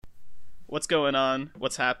What's going on?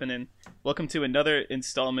 What's happening? Welcome to another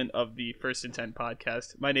installment of the First and 10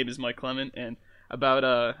 podcast. My name is Mike Clement, and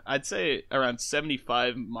about, I'd say around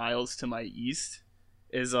 75 miles to my east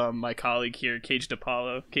is my colleague here, Cage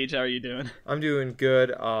DePaulo. Cage, how are you doing? I'm doing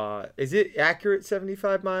good. Is it accurate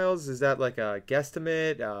 75 miles? Is that like a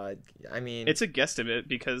guesstimate? It's a guesstimate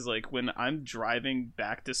because, like, when I'm driving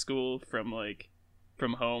back to school from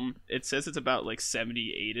home, it says it's about,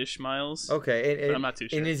 78-ish miles. Okay, but I'm not too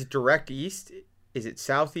sure. And is it direct east? Is it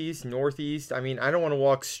southeast, northeast? I mean, I don't want to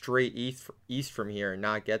walk straight east from here and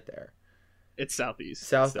not get there. It's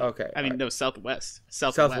southeast. Okay. I mean, no, southwest.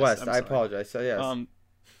 Southwest. I apologize. So, yes.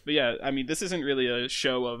 But yeah, I mean, this isn't really a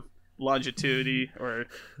show of longitude or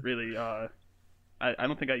really, I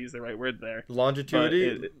don't think I used the right word there. Longitude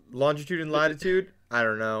and latitude? I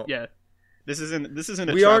don't know. Yeah. This isn't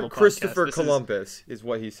a we travel are Christopher podcast. Columbus, is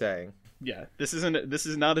what he's saying. Yeah. This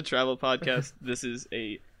is not a travel podcast. This is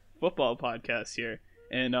a football podcast here.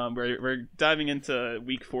 And we're diving into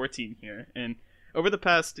week 14 here. And over the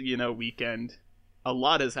past, weekend, a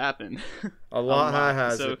lot has happened. A lot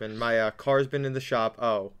has happened. My car's been in the shop.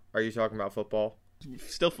 Oh, are you talking about football?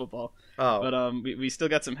 Still football. Oh. But we still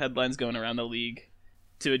got some headlines going around the league.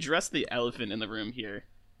 To address the elephant in the room here,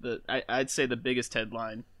 I'd say the biggest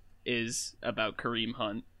headline is about Kareem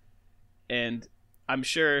Hunt. And I'm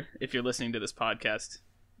sure if you're listening to this podcast,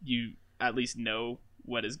 you at least know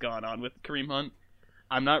what has gone on with Kareem Hunt.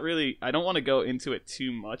 I don't want to go into it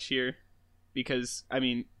too much here because, I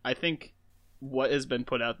mean, I think what has been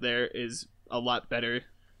put out there is a lot better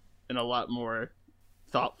and a lot more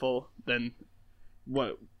thoughtful than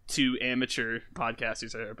what two amateur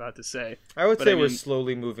podcasters are about to say. I would say we're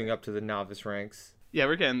slowly moving up to the novice ranks. Yeah,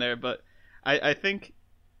 we're getting there, but I think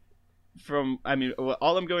all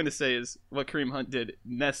I'm going to say is what Kareem Hunt did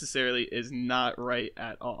necessarily is not right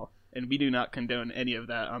at all, and we do not condone any of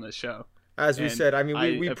that on the show. As we said,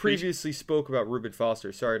 we previously spoke about Reuben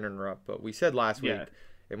Foster. Sorry to interrupt, but we said last week,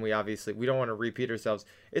 and we don't want to repeat ourselves.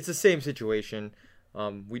 It's the same situation.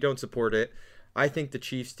 We don't support it. I think the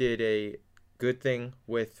Chiefs did a good thing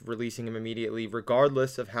with releasing him immediately,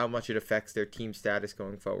 regardless of how much it affects their team status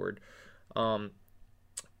going forward.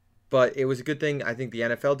 But it was a good thing. I think the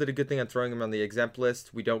NFL did a good thing on throwing him on the exempt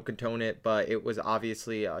list. We don't condone it, but it was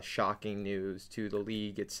obviously shocking news to the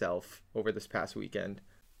league itself over this past weekend.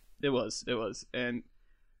 It was. And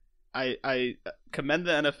I commend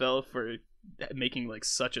the NFL for making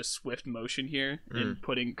such a swift motion here and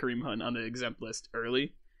putting Kareem Hunt on the exempt list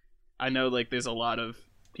early. I know there's a lot of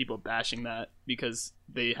people bashing that because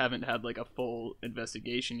they haven't had a full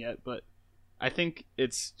investigation yet, but I think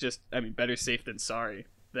it's just, better safe than sorry.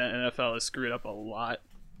 The NFL has screwed up a lot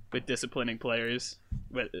with disciplining players,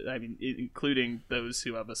 including those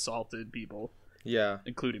who have assaulted people. Yeah,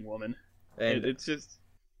 including women. And it's just,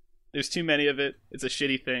 there's too many of it. It's a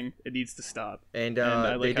shitty thing. It needs to stop. And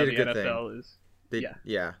I like how the NFL is.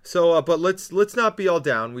 Yeah. So, but let's not be all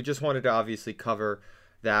down. We just wanted to obviously cover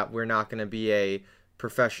that we're not going to be a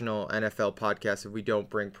professional NFL podcast if we don't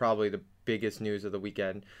bring probably the biggest news of the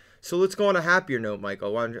weekend. So let's go on a happier note,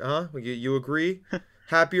 Michael. You agree?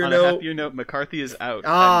 Happier note, McCarthy is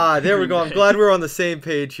out. There we go. I'm glad we're on the same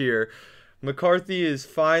page here. McCarthy is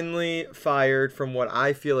finally fired from what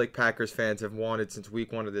I feel like Packers fans have wanted since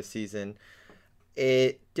week 1 of this season.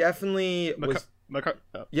 It definitely was.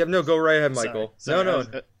 Go right ahead, Michael. Sorry.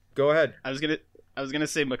 Go ahead. I was gonna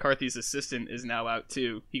say McCarthy's assistant is now out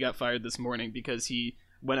too. He got fired this morning because he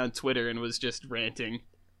went on Twitter and was just ranting.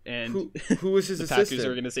 And who was his the assistant? Packers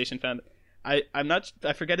organization found. I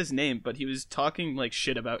forget his name, but he was talking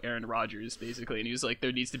shit about Aaron Rodgers basically, and he was like,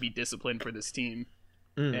 there needs to be discipline for this team,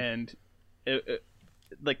 and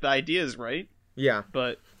the idea is right. Yeah,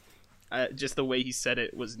 but just the way he said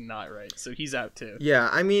it was not right. So he's out too. Yeah,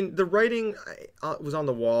 the writing was on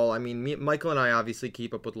the wall. Michael and I obviously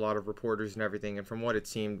keep up with a lot of reporters and everything, and from what it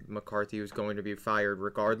seemed, McCarthy was going to be fired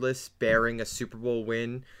regardless, bearing a Super Bowl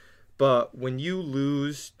win. But when you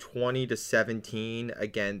lose 20-17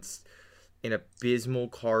 against an abysmal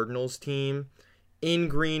Cardinals team in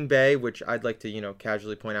Green Bay, which I'd like to,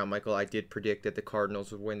 casually point out, Michael, I did predict that the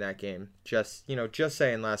Cardinals would win that game. Just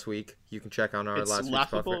saying last week. You can check on our last week's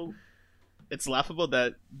buffer. It's laughable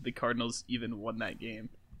that the Cardinals even won that game.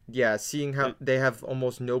 Yeah, seeing how they have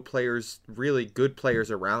almost no players, really good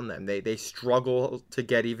players around them. They struggle to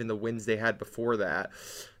get even the wins they had before that.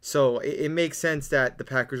 So it makes sense that the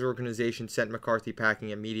Packers organization sent McCarthy packing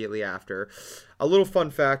immediately after. A little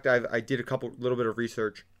fun fact, I did little bit of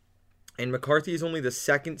research, and McCarthy is only the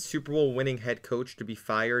second Super Bowl winning head coach to be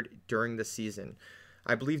fired during the season.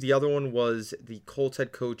 I believe the other one was the Colts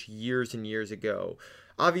head coach years and years ago.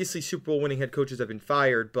 obviously Super Bowl winning head coaches have been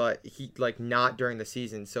fired, but he like not during the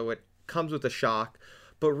season, so it comes with a shock.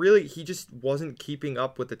 But really, he just wasn't keeping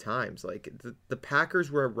up with the times. Like, the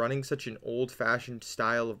Packers were running such an old-fashioned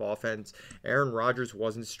style of offense. Aaron Rodgers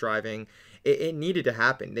wasn't striving. It needed to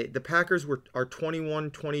happen. The Packers are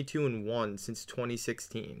 21, 22, and 1 since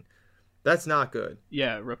 2016. That's not good.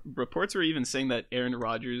 Yeah, reports were even saying that Aaron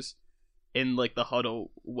Rodgers, in like the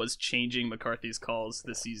huddle, was changing McCarthy's calls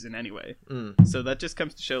this season anyway. So that just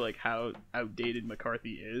comes to show like how outdated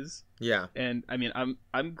McCarthy is. Yeah. And I mean,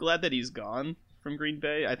 I'm glad that he's gone from Green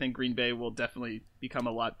Bay. I think Green Bay will definitely become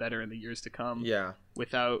a lot better in the years to come. Yeah.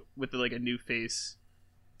 With like a new face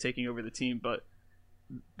taking over the team. But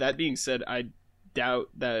that being said, I doubt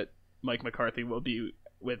that Mike McCarthy will be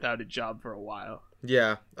without a job for a while.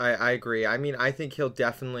 Yeah, I agree. I mean, I think he'll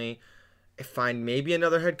definitely find maybe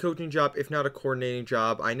another head coaching job, if not a coordinating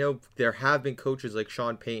job. I know there have been coaches like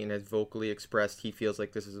Sean Payton has vocally expressed he feels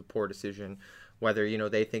like this is a poor decision, whether,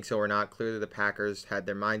 they think so or not. Clearly the Packers had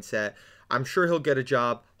their mindset. I'm sure he'll get a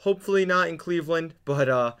job. Hopefully not in Cleveland,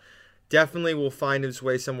 but definitely will find his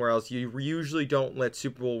way somewhere else. You usually don't let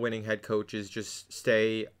Super Bowl winning head coaches just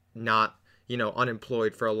stay not,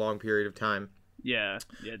 unemployed for a long period of time. Yeah.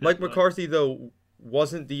 Mike McCarthy, though,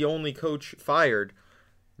 wasn't the only coach fired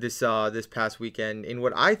this past weekend in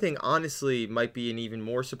what I think honestly might be an even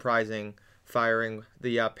more surprising firing.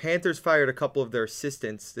 The Panthers fired a couple of their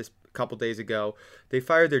assistants this couple days ago. They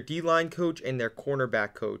fired their D-line coach and their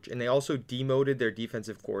cornerback coach, and they also demoted their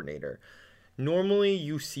defensive coordinator. Normally,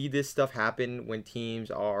 you see this stuff happen when teams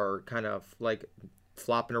are kind of like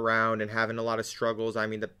flopping around and having a lot of struggles. I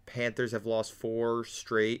mean, the Panthers have lost 4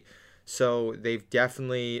 straight, so they've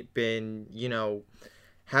definitely been,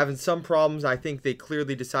 having some problems. I think they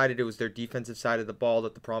clearly decided it was their defensive side of the ball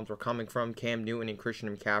that the problems were coming from. Cam Newton and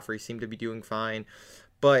Christian McCaffrey seem to be doing fine.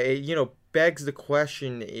 But it, begs the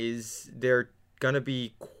question, is there going to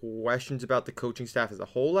be questions about the coaching staff as a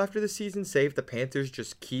whole after the season? Say if the Panthers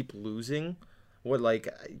just keep losing? What,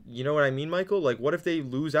 you know what I mean, Michael? Like, what if they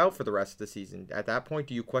lose out for the rest of the season? At that point,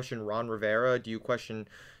 do you question Ron Rivera? Do you question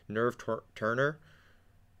Nerve Turner?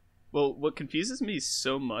 Well, what confuses me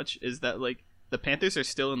so much is that, the Panthers are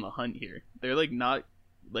still in the hunt here. They're, not,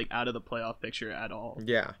 out of the playoff picture at all.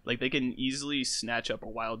 Yeah. They can easily snatch up a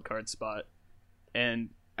wild card spot.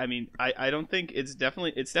 And, I mean, I don't think it's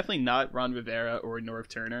definitely not Ron Rivera or Norv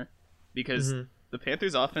Turner, because the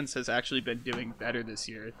Panthers' offense has actually been doing better this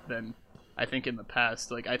year than I think in the past.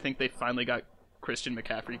 I think they finally got Christian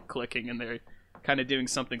McCaffrey clicking, and they're kind of doing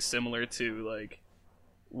something similar to,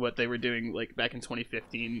 what they were doing, back in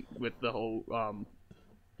 2015 with the whole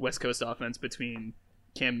West Coast offense between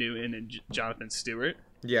Cam Newton and Jonathan Stewart.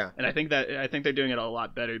 Yeah. And I think they're doing it a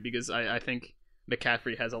lot better because I think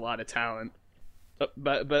McCaffrey has a lot of talent.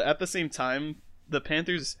 But at the same time, the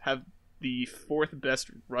Panthers have the 4th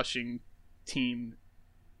best rushing team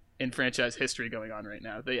in franchise history going on right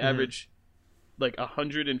now. They average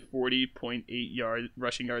 140.8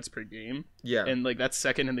 rushing yards per game. Yeah. And that's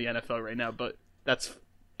second in the NFL right now. But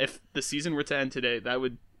if the season were to end today, that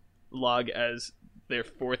would log as their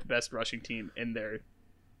 4th best rushing team in their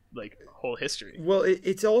whole history. Well,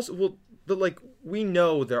 it's also but we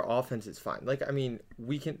know their offense is fine.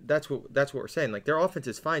 We can. That's what we're saying. Their offense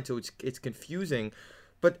is fine, so it's confusing.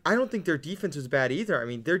 But I don't think their defense was bad either. I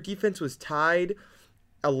mean, their defense was tied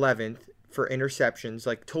 11th for interceptions,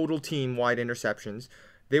 total team wide interceptions.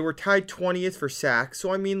 They were tied 20th for sacks.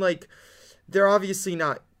 So I mean, they're obviously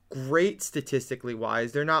not great statistically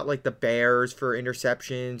wise. They're not like the Bears for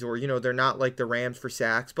interceptions, or they're not like the Rams for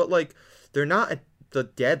sacks. But they're not the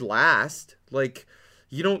dead last.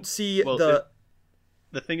 You don't see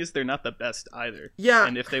the thing is, they're not the best either. Yeah.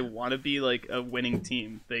 And if they want to be a winning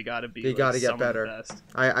team, they got to be. They got to get better. Of the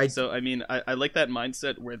best. So I mean, I like that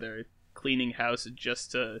mindset where they're cleaning house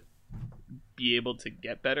just to be able to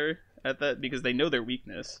get better at that, because they know their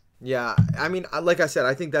weakness. Yeah, I mean, like I said,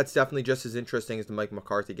 I think that's definitely just as interesting as the Mike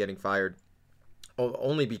McCarthy getting fired.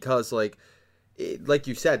 Only because, like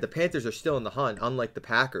you said, the Panthers are still in the hunt, unlike the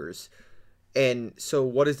Packers. And so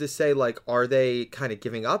what does this say? Are they kind of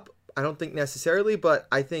giving up? I don't think necessarily, but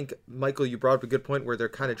I think, Michael, you brought up a good point where they're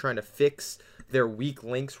kind of trying to fix their weak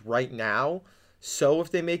links right now. So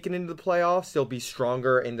if they make it into the playoffs, they'll be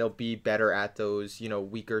stronger and they'll be better at those,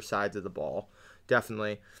 weaker sides of the ball.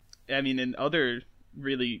 Definitely. I mean, in other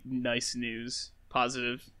really nice news,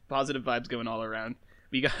 positive vibes going all around.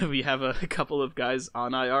 We have a couple of guys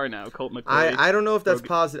on IR now. Colt McCoy. I don't know if that's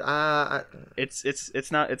positive.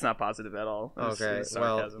 It's not positive at all. It's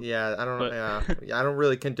sarcasm. Yeah, I don't know. Yeah, I don't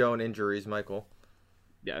really condone injuries, Michael.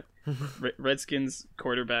 Yeah, Redskins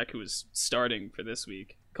quarterback who was starting for this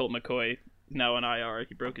week, Colt McCoy, now on IR.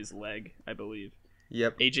 He broke his leg, I believe.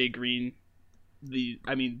 Yep. AJ Green, the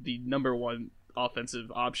number one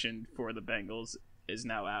offensive option for the Bengals, is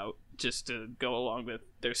now out, just to go along with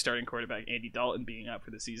their starting quarterback Andy Dalton being out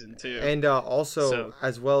for the season too. And also,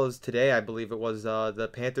 as well as today, I believe it was the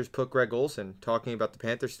Panthers put Greg Olsen. Talking about the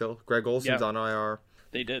Panthers still, Greg Olsen's on IR.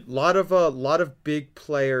 They did. Lot of big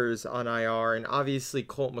players on IR, and obviously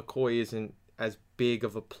Colt McCoy isn't as big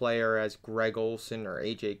of a player as Greg Olsen or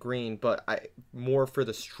AJ Green, but more for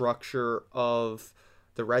the structure of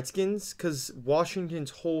the Redskins, because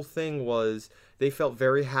Washington's whole thing was they felt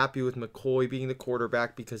very happy with McCoy being the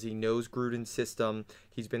quarterback because he knows Gruden's system.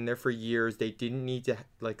 He's been there for years. They didn't need to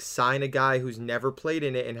sign a guy who's never played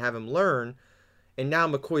in it and have him learn. And now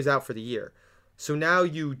McCoy's out for the year. So now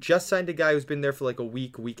you just signed a guy who's been there for a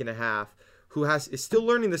week and a half, who is still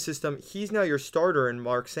learning the system. He's now your starter in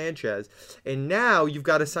Mark Sanchez. And now you've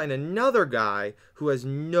got to sign another guy who has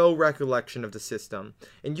no recollection of the system.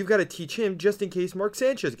 And you've got to teach him just in case Mark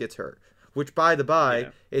Sanchez gets hurt. Which, by the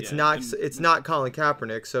by, it's not Colin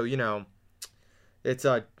Kaepernick. So, it's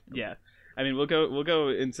yeah. I mean, we'll go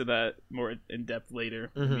into that more in depth later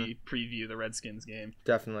when we preview the Redskins game.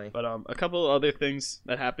 Definitely. But a couple other things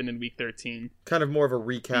that happened in Week 13. Kind of more of a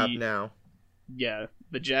recap now. Yeah,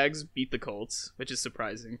 the Jags beat the Colts, which is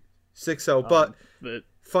surprising. 6-0. But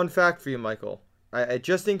fun fact for you, Michael.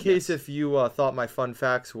 Just in case if you thought my fun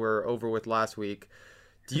facts were over with last week,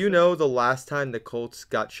 do you know the last time the Colts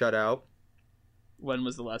got shut out? When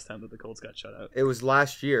was the last time that the Colts got shut out? It was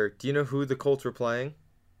last year. Do you know who the Colts were playing?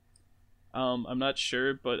 I'm not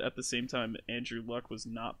sure, but at the same time, Andrew Luck was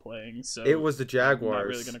not playing, so it was the Jaguars. I'm not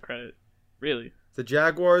really going to credit. Really? The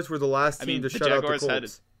Jaguars were the last team to shut out the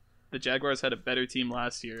Colts. The Jaguars had a better team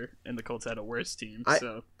last year, and the Colts had a worse team.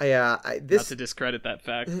 So not to discredit that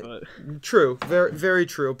fact, but true, very, very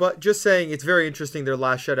true. But just saying, it's very interesting. Their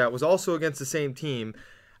last shutout was also against the same team.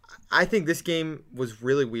 I think this game was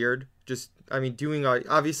really weird.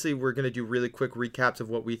 Obviously we're gonna do really quick recaps of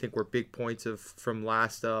what we think were big points from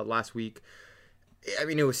last week. I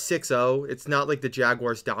mean, it was 6-0. It's not like the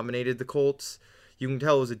Jaguars dominated the Colts. You can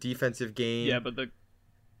tell it was a defensive game. Yeah, but the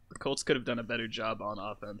Colts could have done a better job on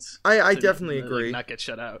offense. I definitely agree. Not get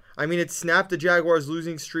shut out. I mean, it snapped the Jaguars'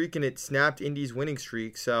 losing streak and it snapped Indy's winning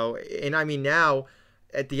streak. So, and I mean, now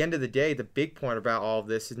at the end of the day, the big point about all of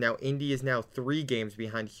this is now Indy is now 3 games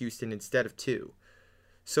behind Houston instead of 2.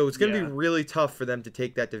 So it's going to be really tough for them to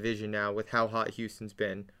take that division now with how hot Houston's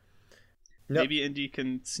been. Maybe Indy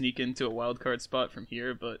can sneak into a wild card spot from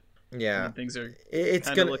here, but things are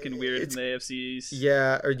kind of looking weird in the AFC East.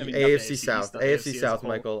 Yeah, or AFC South. AFC South,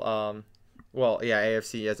 Michael.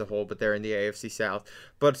 AFC as a whole, but they're in the AFC South.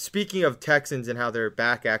 But speaking of Texans and how they're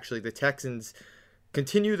back, actually, the Texans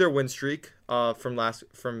continue their win streak from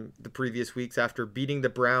the previous weeks after beating the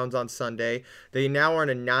Browns on Sunday. They now are on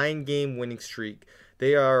a 9-game winning streak.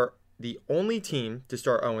 They are the only team to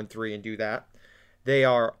start 0-3 and do that. They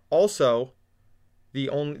are also they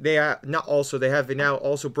have now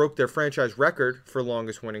also broke their franchise record for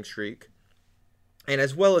longest winning streak. And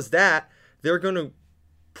as well as that, they're going to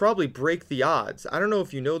probably break the odds. I don't know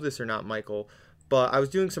if you know this or not, Michael, but I was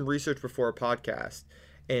doing some research before a podcast.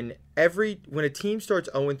 And when a team starts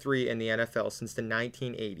 0-3 in the NFL since the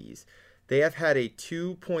 1980s, they have had a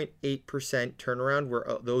 2.8% turnaround where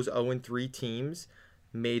those 0-3 teams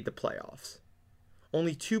made the playoffs.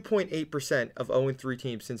 Only 2.8% of 0-3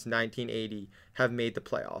 teams since 1980 have made the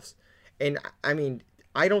playoffs. And I mean,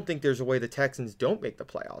 I don't think there's a way the Texans don't make the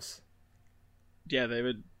playoffs. Yeah, they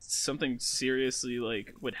would. Something seriously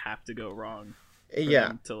would have to go wrong for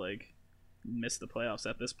them to miss the playoffs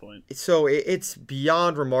at this point. So it's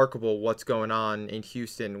beyond remarkable what's going on in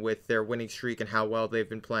Houston with their winning streak and how well they've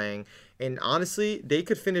been playing. And honestly, they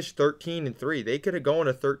could finish 13-3. They could go on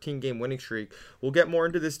a 13-game winning streak. We'll get more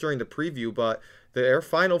into this during the preview, but their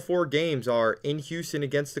final 4 games are in Houston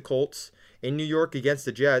against the Colts, in New York against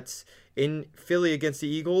the Jets, in Philly against the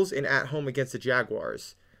Eagles, and at home against the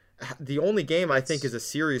Jaguars. The only game I think is a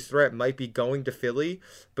serious threat might be going to Philly,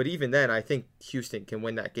 but even then, I think Houston can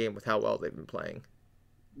win that game with how well they've been playing.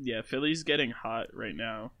 Yeah, Philly's getting hot right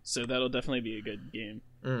now, so that'll definitely be a good game.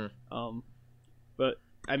 But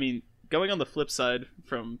I mean, going on the flip side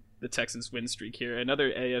from the Texans' win streak here,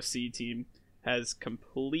 another AFC team has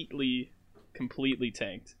completely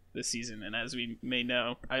tanked this season, and as we may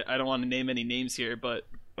know, I don't want to name any names here, but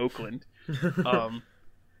Oakland. The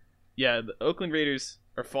Oakland Raiders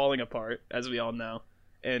are falling apart, as we all know,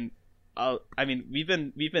 and we've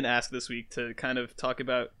been asked this week to kind of talk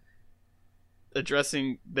about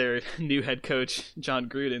addressing their new head coach, John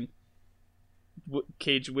Gruden.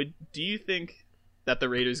 Cage, do you think that the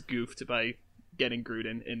Raiders goofed by getting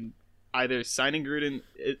Gruden, and either signing Gruden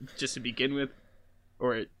just to begin with,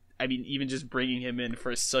 or I mean, even just bringing him in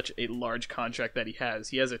for such a large contract that he has.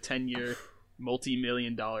 He has a 10-year,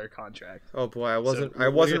 multi-million-dollar contract. Oh boy, I wasn't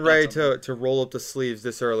ready to roll up the sleeves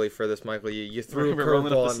this early for this, Michael. You threw a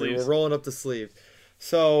curveball on me. We're rolling up the sleeves.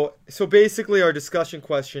 So basically, our discussion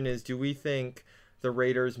question is: do we think the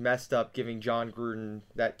Raiders messed up giving John Gruden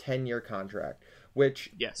that 10-year contract?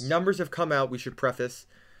 Which numbers have come out. We should preface: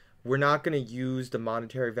 we're not going to use the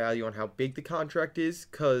monetary value on how big the contract is,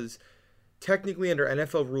 because technically under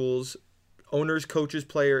NFL rules, owners, coaches,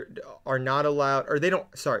 player are not allowed, or they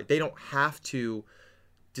don't have to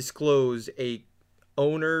disclose the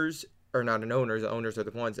owners are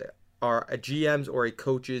the ones that are a GM's or a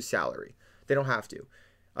coach's salary. They don't have to.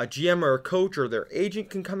 A GM or a coach or their agent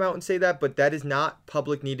can come out and say that, but that is not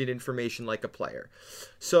public needed information like a player.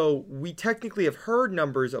 So we technically have heard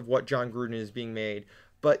numbers of what John Gruden is being made,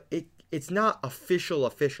 but it's not official.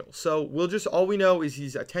 So all we know is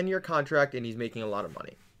he's a 10-year contract and he's making a lot of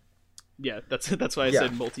money. Yeah, that's why I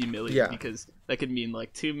said multi-million, because that could mean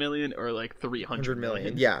like $2 million or like $300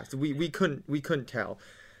 million. Yeah, so we couldn't tell.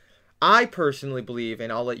 I personally believe,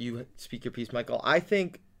 and I'll let you speak your piece, Michael, I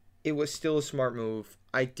think it was still a smart move.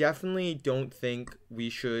 I definitely don't think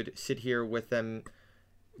we should sit here with them,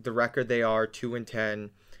 the record they are,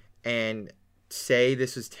 2-10, and say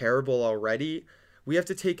this is terrible already. We have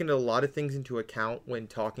to take into a lot of things into account when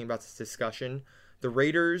talking about this discussion. The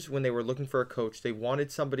Raiders, when they were looking for a coach, they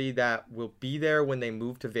wanted somebody that will be there when they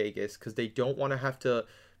move to Vegas, because they don't want to have to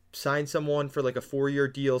sign someone for like a 4-year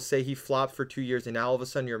deal, say he flopped for 2 years, and now all of a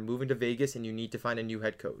sudden you're moving to Vegas and you need to find a new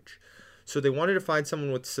head coach. So they wanted to find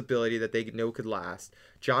someone with stability that they know could last.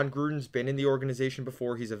 John Gruden's been in the organization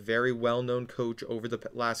before. He's a very well-known coach over the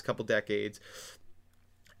last couple decades.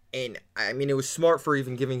 And I mean, it was smart for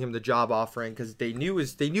even giving him the job offering, because they knew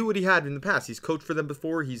what he had in the past. He's coached for them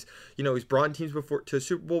before. He's brought in teams before to a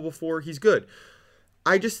Super Bowl before. He's good.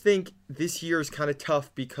 I just think this year is kind of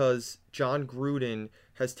tough because John Gruden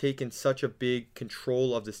has taken such a big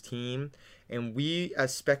control of this team, and we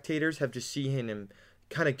as spectators have just seen him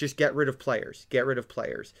kind of just get rid of players.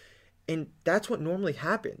 And that's what normally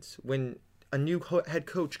happens when a new head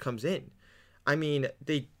coach comes in. I mean,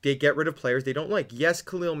 they get rid of players they don't like. Yes,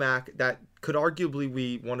 Khalil Mack, that could arguably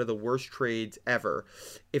be one of the worst trades ever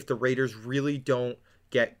if the Raiders really don't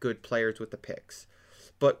get good players with the picks.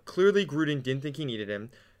 But clearly Gruden didn't think he needed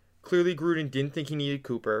him. Clearly Gruden didn't think he needed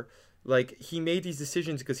Cooper. Like, he made these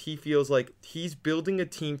decisions because he feels like he's building a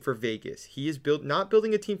team for Vegas. He is not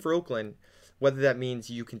building a team for Oakland, whether that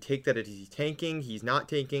means you can take that as he's tanking, he's not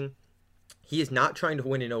tanking. He is not trying to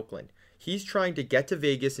win in Oakland. He's trying to get to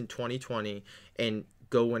Vegas in 2020 and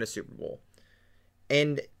go win a Super Bowl.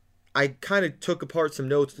 And I kind of took apart some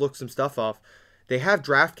notes, looked some stuff off. They have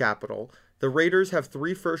draft capital. The Raiders have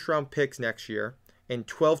 3 first-round picks next year and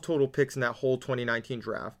 12 total picks in that whole 2019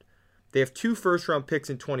 draft. They have 2 first-round picks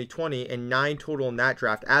in 2020 and 9 total in that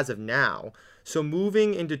draft as of now. So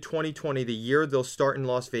moving into 2020, the year they'll start in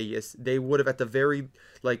Las Vegas, they would have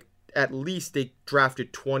at least they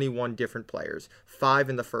drafted 21 different players, 5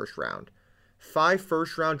 in the first round. 5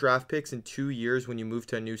 first-round draft picks in 2 years when you move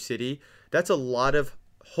to a new city. That's a lot of,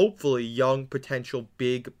 hopefully, young, potential,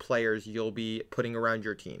 big players you'll be putting around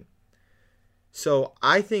your team. So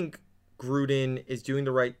I think Gruden is doing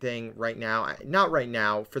the right thing right now. Not right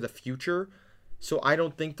now, for the future. So I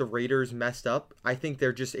don't think the Raiders messed up. I think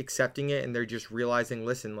they're just accepting it, and they're just realizing,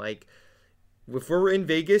 listen, like, if we're in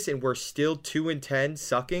Vegas and we're still 2-10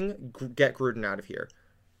 sucking, get Gruden out of here.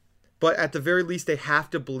 But at the very least, they have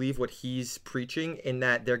to believe what he's preaching, in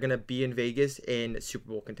that they're going to be in Vegas and Super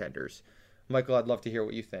Bowl contenders. Michael, I'd love to hear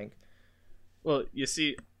what you think. Well, you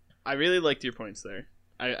see, I really liked your points there.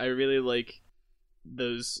 I really like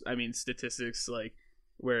those, statistics, like,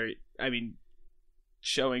 where,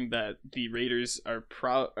 showing that the Raiders are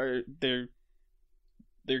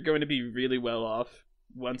they're going to be really well off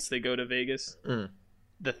once they go to Vegas.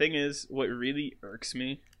 The thing is, what really irks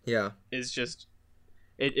me is just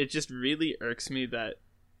it just really irks me that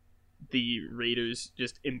the Raiders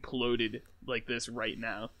just imploded like this right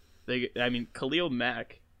now. Khalil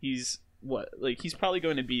Mack, he's probably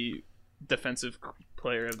going to be defensive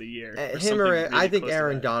player of the year. I think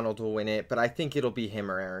Aaron Donald will win it, but I think it'll be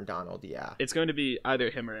him or Aaron Donald, yeah. It's going to be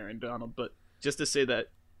either him or Aaron Donald, but just to say that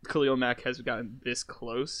Khalil Mack has gotten this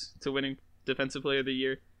close to winning defensive player of the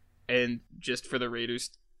year, and just for the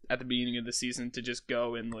Raiders at the beginning of the season to just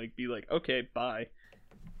go and be like, okay, bye.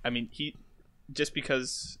 He just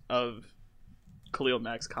because of Khalil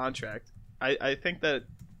Mack's contract, I think that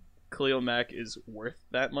Khalil Mack is worth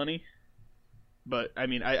that money. But I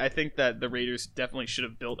mean, I think that the Raiders definitely should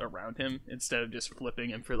have built around him instead of just flipping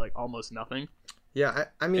him for like almost nothing. Yeah,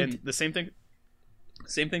 I mean, and the same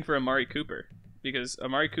thing for Amari Cooper, because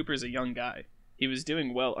Amari Cooper is a young guy. He was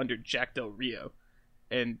doing well under Jack Del Rio,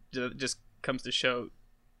 and just comes to show,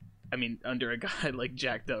 I mean, under a guy like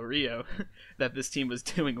Jack Del Rio, that this team was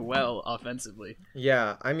doing well offensively.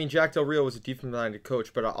 Yeah, I mean, Jack Del Rio was a defensive-minded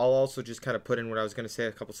coach, but I'll also just kind of put in what I was going to say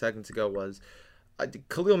a couple seconds ago was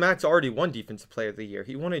Khalil Mack's already won Defensive Player of the Year.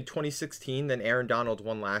 He won in 2016, then Aaron Donald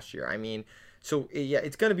won last year. I mean, so yeah,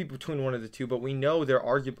 it's going to be between one of the two, but we know they're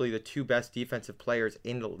arguably the two best defensive players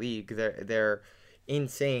in the league. They're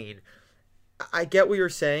insane. I get what you're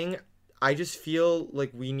saying. I just feel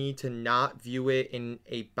like we need to not view it in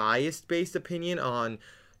a bias-based opinion on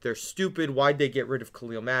they're stupid, why'd they get rid of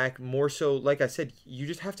Khalil Mack? More so, like I said, you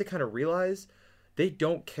just have to kind of realize they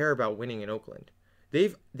don't care about winning in Oakland.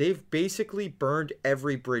 They've basically burned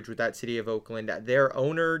every bridge with that city of Oakland. Their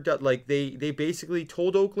owner, like they basically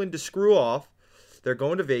told Oakland to screw off. They're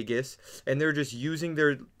going to Vegas, and they're just using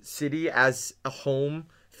their city as a home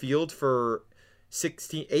field for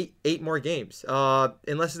 8 more games.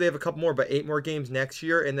 Unless they have a couple more, but 8 more games next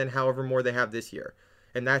year, and then however more they have this year,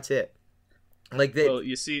 and that's it. Like they. Well,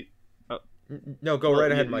 you see. No, go right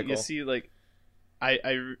ahead, Michael. You see, like,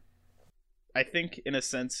 I think in a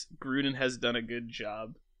sense Gruden has done a good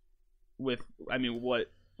job with, I mean,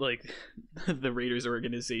 what like the Raiders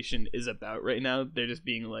organization is about right now. They're just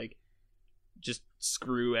being like, just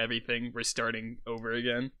screw everything. We're starting over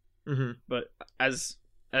again. Mm-hmm. But as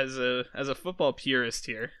a football purist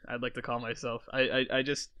here, I'd like to call myself.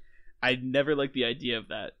 I never like the idea of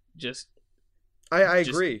that. I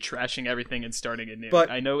agree. Trashing everything and starting anew.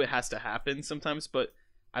 But I know it has to happen sometimes, but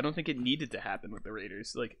I don't think it needed to happen with the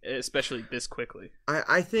Raiders, like especially this quickly.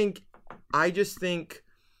 I just think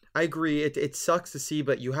I agree. It sucks to see,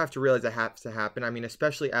 but you have to realize it has to happen. I mean,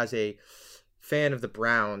 especially as a fan of the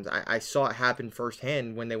Browns, I saw it happen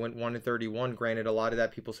firsthand when they went 1-31. Granted, a lot of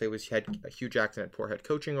that people say was Hugh Jackson had poor head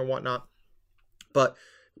coaching or whatnot, but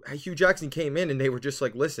Hugh Jackson came in and they were just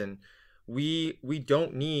like, listen, we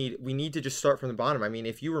need to just start from the bottom. I mean,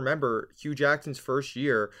 if you remember Hugh Jackson's first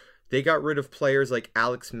year, they got rid of players like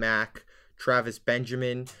Alex Mack, Travis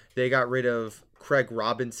Benjamin. They got rid of Craig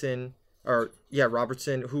Robertson,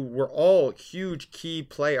 who were all huge key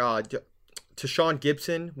play. Tashawn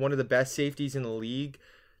Gibson, one of the best safeties in the league.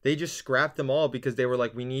 They just scrapped them all because they were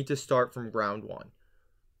like, we need to start from ground one.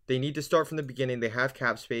 They need to start from the beginning. They have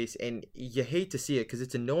cap space, and you hate to see it because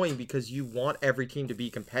it's annoying because you want every team to be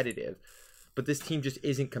competitive. But this team just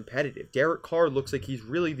isn't competitive. Derek Carr looks like he's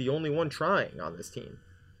really the only one trying on this team.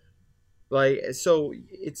 Like, so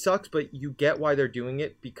it sucks, but you get why they're doing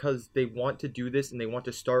it because they want to do this and they want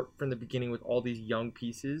to start from the beginning with all these young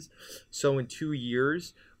pieces. So in 2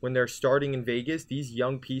 years, when they're starting in Vegas, these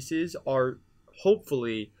young pieces are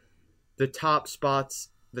hopefully the top spots,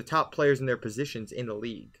 the top players in their positions in the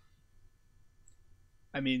league.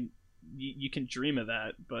 I mean, you can dream of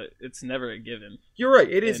that, but it's never a given. You're right.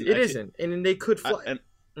 It isn't. And they could fly.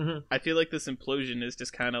 I feel like this implosion is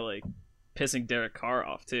just kind of like pissing Derek Carr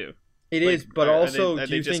off too. It is, but also,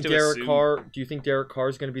 do you think Derek Carr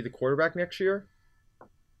is going to be the quarterback next year?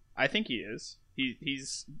 I think he is.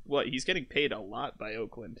 He's getting paid a lot by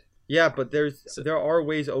Oakland. Yeah, but there are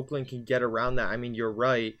ways Oakland can get around that. I mean, you're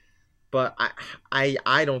right, but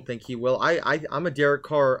I don't think he will. I'm a Derek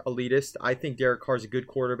Carr elitist. I think Derek Carr's a good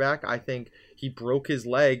quarterback. I think he broke his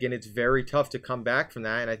leg, and it's very tough to come back from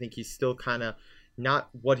that. And I think he's still kind of not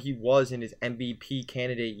what he was in his MVP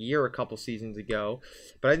candidate year a couple seasons ago.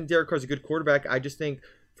 But I think Derek Carr's a good quarterback. I just think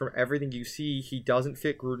from everything you see, he doesn't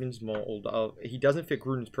fit Gruden's mold. He doesn't fit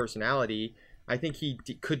Gruden's personality. I think he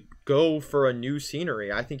could go for a new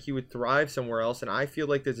scenery. I think he would thrive somewhere else, and I feel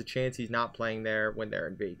like there's a chance he's not playing there when they're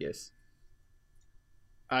in Vegas.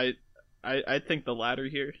 I think the latter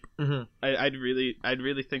here. Mm-hmm. I'd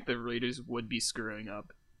really think the Raiders would be screwing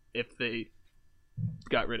up if they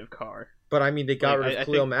got rid of Carr. But I mean, they got rid of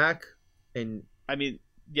Khalil Mack, and I mean,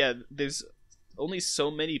 yeah, there's only so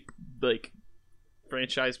many like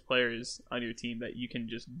franchise players on your team that you can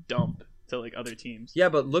just dump to like other teams. Yeah,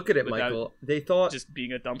 but look at it, Michael. They thought just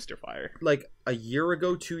being a dumpster fire. Like a year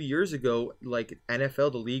ago, 2 years ago, like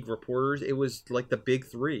NFL, the league reporters, it was like the big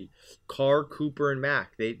three: Carr, Cooper, and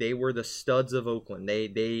Mack. They were the studs of Oakland.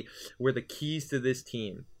 They were the keys to this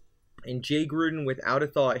team. And Jay Gruden, without a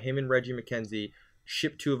thought, him and Reggie McKenzie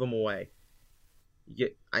shipped 2 of them away.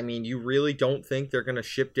 I mean, you really don't think they're going to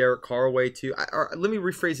ship Derek Carr away too? Let me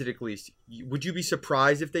rephrase it at least. Would you be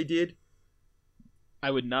surprised if they did? I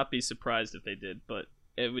would not be surprised if they did, but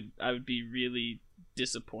I would be really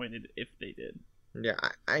disappointed if they did. Yeah,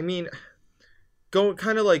 I mean,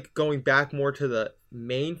 going back more to the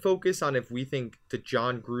main focus on if we think the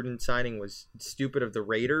John Gruden signing was stupid of the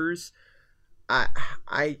Raiders.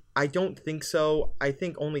 I don't think so. I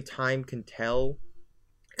think only time can tell.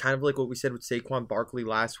 Kind of like what we said with Saquon Barkley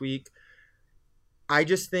last week. I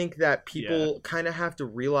just think that people kind of have to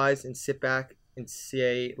realize and sit back and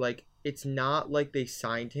say, like, it's not like they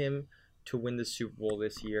signed him to win the Super Bowl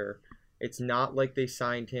this year. It's not like they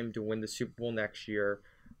signed him to win the Super Bowl next year.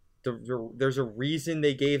 There's a reason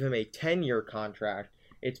they gave him a 10-year contract.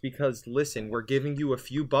 It's because, listen, we're giving you a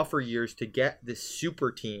few buffer years to get this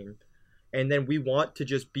super team. And then we want to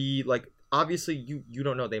just be like, obviously you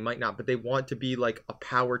don't know, they might not, but they want to be like a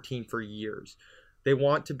power team for years. They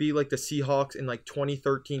want to be like the Seahawks in like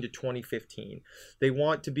 2013 to 2015. They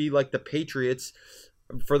want to be like the Patriots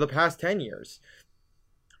for the past 10 years.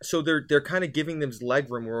 So they're kind of giving them leg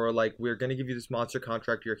room where we're like, we're going to give you this monster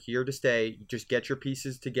contract. You're here to stay. Just get your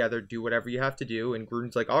pieces together. Do whatever you have to do. And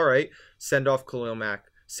Gruden's like, all right, send off Khalil Mack.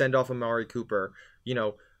 Send off Amari Cooper.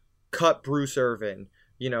 Cut Bruce Irvin.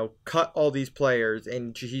 Cut all these players,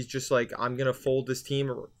 and he's just like, I'm going to fold this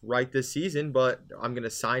team right this season, but I'm going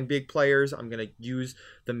to sign big players. I'm going to use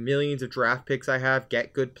the millions of draft picks I have,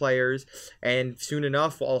 get good players, and soon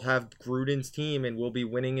enough, I'll have Gruden's team, and we'll be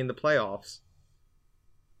winning in the playoffs.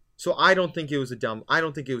 So I don't think it was a dumb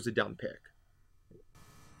pick.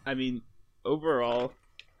 I mean, overall,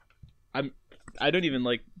 I don't even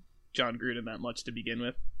like John Gruden that much to begin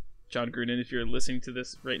with. John Gruden, if you're listening to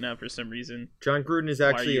this right now for some reason, John Gruden is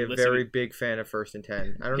actually a very big fan of 1st and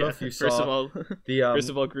 10. I don't know if you saw. First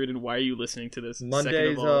of all, Gruden, why are you listening to this?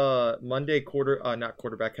 Monday's Monday not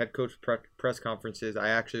quarterback head coach press conferences. I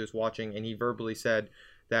actually was watching, and he verbally said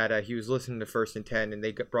that he was listening to 1st and 10, and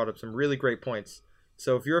they brought up some really great points.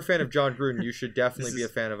 So if you're a fan of John Gruden, you should definitely be a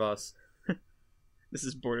fan of us. This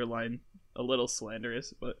is borderline a little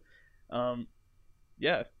slanderous, but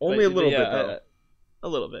yeah, only a little bit though. A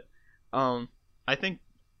little bit. I think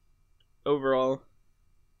overall,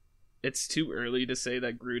 it's too early to say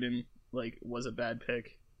that Gruden was a bad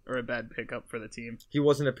pick or a bad pickup for the team. He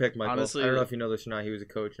wasn't a pick, Michael. Honestly, I don't know if you know this or not. He was a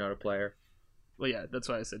coach, not a player. Well, yeah, that's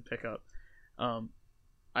why I said pickup. I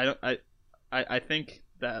think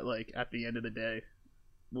that at the end of the day,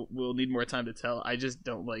 we'll need more time to tell. I just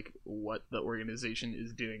don't like what the organization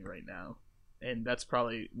is doing right now, and that's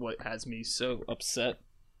probably what has me so upset.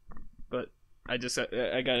 But I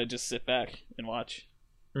gotta just sit back and watch.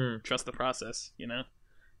 Trust the process,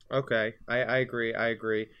 Okay, I agree.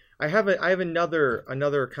 I have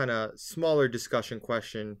another kind of smaller discussion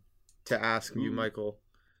question to ask you, Michael.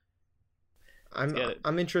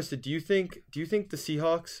 I'm interested. Do you think the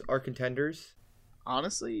Seahawks are contenders?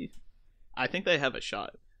 Honestly, I think they have a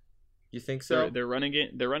shot. You think so? Their running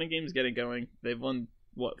game's getting going. They've won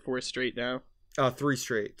 4 straight now? 3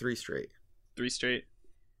 straight. 3 straight.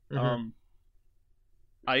 Mm-hmm.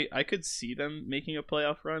 I could see them making a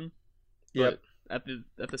playoff run. But at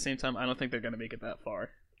the same time, I don't think they're gonna make it that far.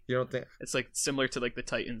 You don't think? It's similar to the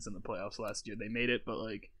Titans in the playoffs last year. They made it, but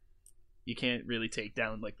you can't really take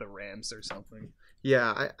down the Rams or something.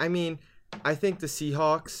 Yeah, I mean, I think the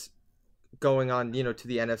Seahawks going on, to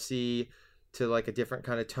the NFC, to a different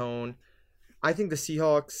kind of tone. I think the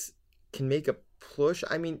Seahawks can make a push.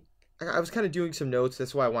 I mean, I was kind of doing some notes.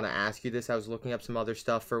 That's why I want to ask you this. I was looking up some other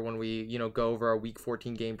stuff for when we, go over our Week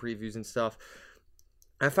 14 game previews and stuff.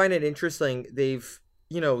 I find it interesting. They've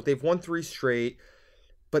won 3 straight,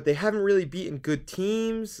 but they haven't really beaten good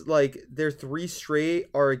teams. Their 3 straight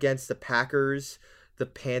are against the Packers, the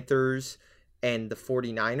Panthers, and the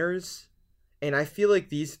 49ers. And I feel like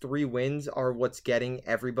these 3 wins are what's getting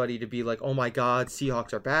everybody to be like, oh my God,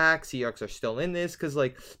 Seahawks are back. Seahawks are still in this. Because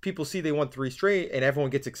people see they won 3 straight and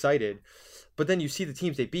everyone gets excited. But then you see the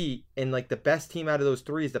teams they beat. And the best team out of those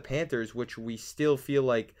 3 is the Panthers, which we still feel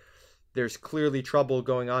like there's clearly trouble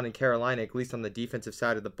going on in Carolina, at least on the defensive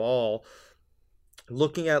side of the ball.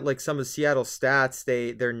 Looking at some of Seattle's stats,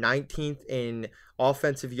 they're 19th in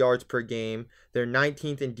offensive yards per game. They're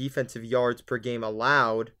 19th in defensive yards per game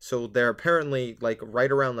allowed. So they're apparently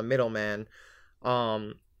right around the middle, man.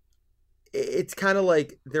 It's kind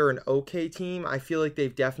of they're an okay team. I feel like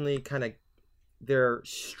they've definitely they're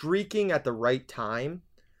streaking at the right time.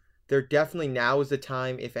 They're definitely now is the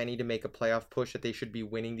time, if any, to make a playoff push that they should be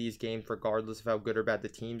winning these games regardless of how good or bad the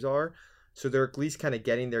teams are. So they're at least kind of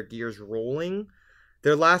getting their gears rolling.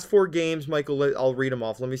 Their last 4 games, Michael, I'll read them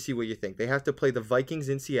off. Let me see what you think. They have to play the Vikings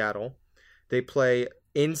in Seattle. They play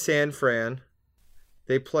in San Fran.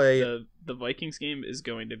 They play... The Vikings game is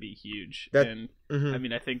going to be huge.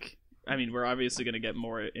 Mm-hmm. I mean, we're obviously going to get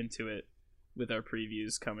more into it with our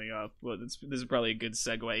previews coming up. Well, this is probably a good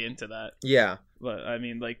segue into that. Yeah. But I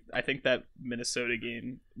mean, like, I think that Minnesota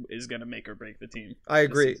game is gonna make or break the team. I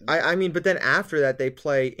agree. I mean, but then after that, they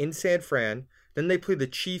play in San Fran. Then they play the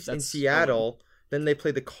Chiefs in Seattle. Then they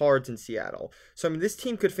play the Cards in Seattle. So I mean, this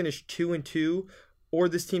team could finish 2-2, or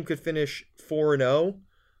this team could finish 4-0.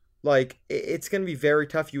 Like, it's going to be very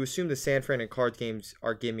tough. You assume the San Fran and Cards games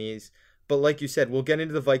are gimmies. But like you said, we'll get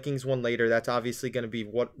into the Vikings one later. That's obviously going to be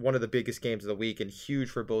one of the biggest games of the week and huge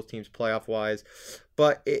for both teams playoff-wise.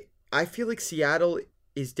 But I feel like Seattle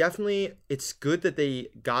is definitely – it's good that they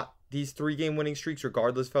got these 3-game winning streaks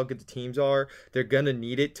regardless of how good the teams are. They're going to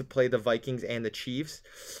need it to play the Vikings and the Chiefs.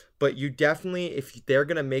 But you definitely, if they're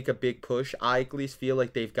going to make a big push, I at least feel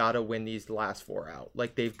like they've got to win these last 4 out.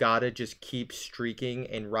 Like, they've got to just keep streaking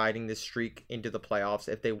and riding this streak into the playoffs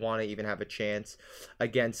if they want to even have a chance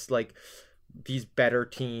against, like, these better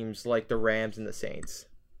teams like the Rams and the Saints.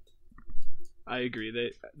 I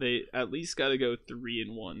agree. They at least got to go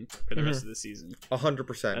 3-1 for the rest of the season.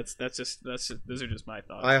 100%. That's just those are just my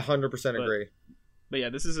thoughts. I 100% agree. But yeah,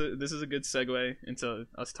 this is a good segue into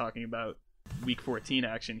us talking about Week 14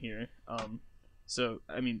 action here. So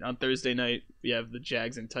I mean, on Thursday night we have the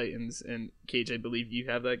Jags and Titans, and Cage, I believe you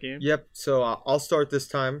have that game. Yep. So I'll start this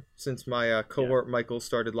time since my cohort Michael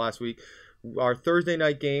started last week. Our Thursday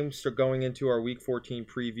night games are going into our Week 14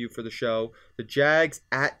 preview for the show. The Jags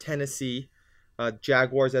at Tennessee.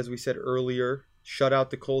 Jaguars, as we said earlier, shut out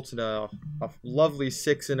the Colts in a lovely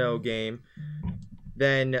 6-0 game.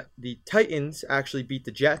 Then the Titans actually beat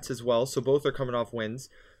the Jets as well, so both are coming off wins.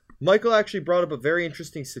 Michael actually brought up a very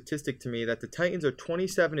interesting statistic to me that the Titans are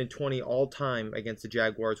 27-20 all time against the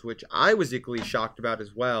Jaguars, which I was equally shocked about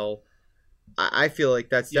as well. I feel like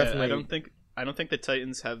that's definitely. I don't think the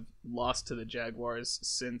Titans have lost to the Jaguars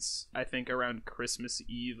since I think around Christmas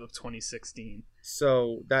Eve of 2016.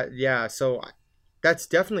 So that's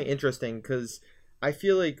definitely interesting because I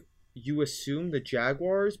feel like you assume the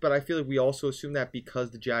Jaguars, but I feel like we also assume that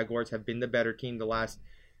because the Jaguars have been the better team the last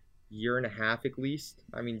year and a half at least.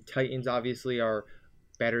 I mean, Titans obviously are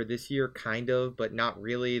better this year, kind of, but not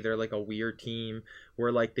really. They're like a weird team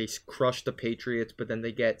where like they crush the Patriots, but then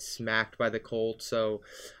they get smacked by the Colts. So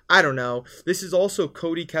I don't know. This is also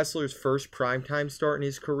Cody Kessler's first primetime start in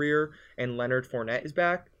his career, and Leonard Fournette is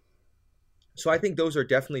back. So I think those are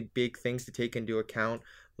definitely big things to take into account.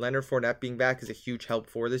 Leonard Fournette being back is a huge help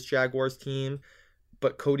for this Jaguars team.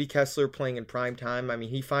 But Cody Kessler playing in prime time, I mean,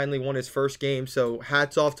 he finally won his first game. So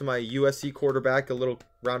hats off to my USC quarterback. A little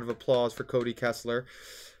round of applause for Cody Kessler.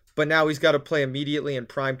 But now he's got to play immediately in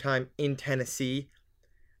prime time in Tennessee.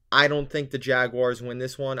 I don't think the Jaguars win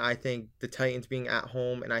this one. I think the Titans being at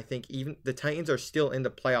home, and I think even the Titans are still in the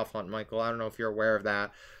playoff hunt, Michael. I don't know if you're aware of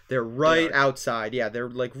that. They're right outside. Yeah, they're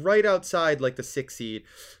like right outside like the 6th seed.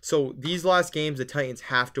 So these last games, the Titans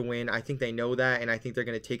have to win. I think they know that, and I think they're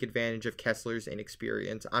going to take advantage of Kessler's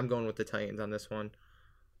inexperience. I'm going with the Titans on this one.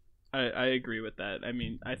 I agree with that. I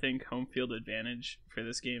mean, I think home field advantage for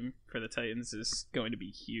this game for the Titans is going to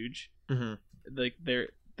be huge. Mm-hmm. Like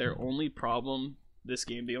their only problem this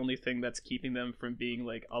game, the only thing that's keeping them from being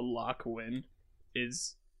like a lock win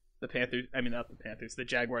is the Panthers. I mean, not the Panthers, the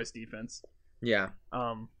Jaguars defense. Yeah.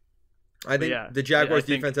 I think the Jaguars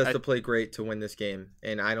defense has to play great to win this game,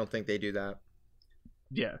 and I don't think they do that.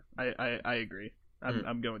 Yeah, I agree.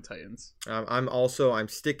 I'm going Titans. I'm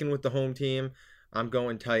sticking with the home team. I'm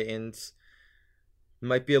going Titans.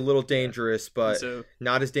 Might be a little dangerous, but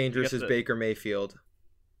not as dangerous as Baker Mayfield.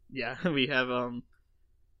 Yeah, we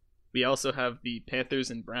also have the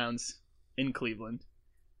Panthers and Browns in Cleveland.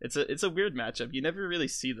 It's a weird matchup. You never really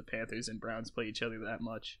see the Panthers and Browns play each other that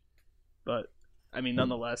much. But I mean,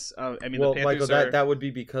 nonetheless, the Panthers Michael, that would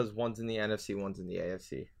be because one's in the NFC, one's in the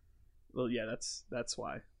AFC. Well, yeah, that's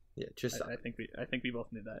why. Yeah, I think we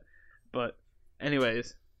both knew that. But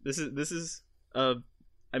anyways, this is I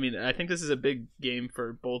think this is a big game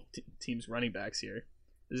for both teams' running backs here.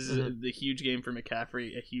 This is the huge game for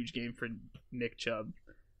McCaffrey, a huge game for Nick Chubb.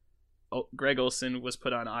 Greg Olsen was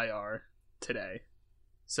put on IR today,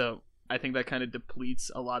 so I think that kind of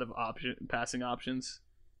depletes a lot of passing options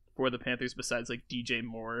for the Panthers besides like DJ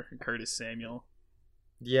Moore and Curtis Samuel.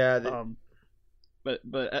 Yeah. But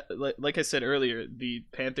like I said earlier, the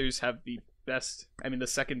Panthers have the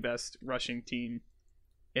second best rushing team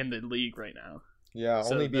in the league right now. Yeah,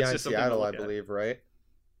 so only behind Seattle, I believe, right?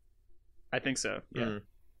 I think so. Yeah.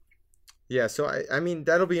 Yeah, so I mean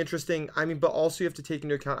that'll be interesting. I mean, but also you have to take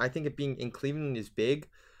into account. I think it being in Cleveland is big.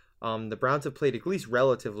 The Browns have played at least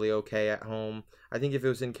relatively okay at home. I think if it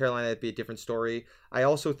was in Carolina, it'd be a different story. I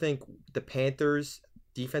also think the Panthers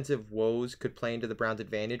defensive woes could play into the Browns'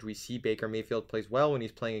 advantage. We see Baker Mayfield plays well when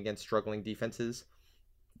he's playing against struggling defenses.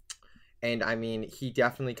 And, I mean, he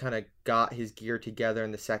definitely kind of got his gear together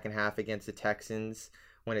in the second half against the Texans.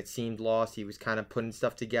 When it seemed lost, he was kind of putting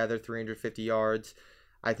stuff together, 350 yards.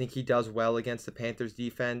 I think he does well against the Panthers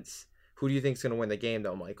defense. Who do you think is going to win the game,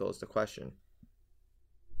 though, Michael, is the question.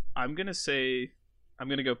 I'm going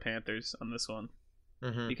to go Panthers on this one.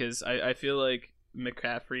 Mm-hmm. Because I feel like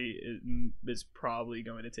McCaffrey is probably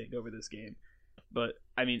going to take over this game. But,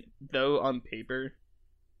 I mean, though on paper,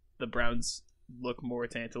 the Browns look more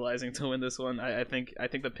tantalizing to win this one. I think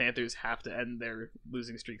the Panthers have to end their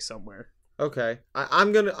losing streak somewhere. Okay,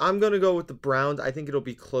 I'm gonna go with the Browns. I think it'll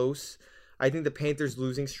be close. I think the Panthers'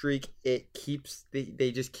 losing streak,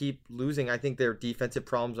 they just keep losing. I think their defensive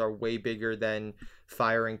problems are way bigger than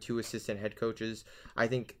firing 2 assistant head coaches. I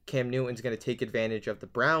think Cam Newton's going to take advantage of the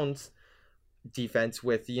Browns' defense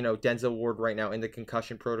with, Denzel Ward right now in the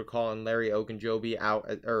concussion protocol and Larry Ogunjobi out,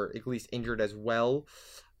 or at least injured as well.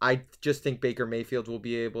 I just think Baker Mayfield will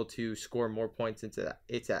be able to score more points since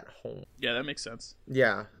it's at home. Yeah, that makes sense.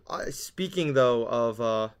 Yeah. Speaking, though,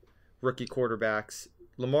 of rookie quarterbacks,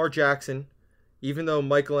 Lamar Jackson, even though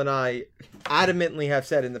Michael and I adamantly have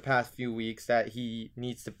said in the past few weeks that he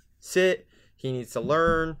needs to sit, he needs to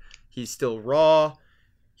learn, he's still raw,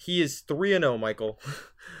 he is 3-0, Michael.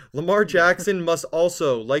 Lamar Jackson must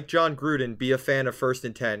also, like John Gruden, be a fan of 1st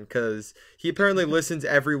and 10 because he apparently listens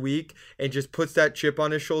every week and just puts that chip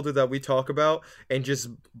on his shoulder that we talk about and just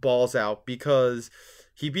balls out because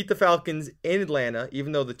he beat the Falcons in Atlanta,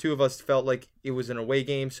 even though the two of us felt like it was an away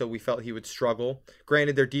game, so we felt he would struggle.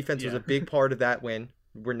 Granted, their defense was a big part of that win.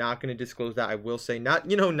 We're not going to disclose that. I will say, not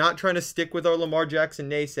trying to stick with our Lamar Jackson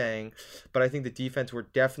naysaying, but I think the defense were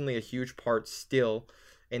definitely a huge part still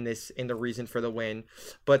in the reason for the win.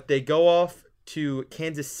 But they go off to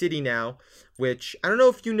Kansas City now, which I don't know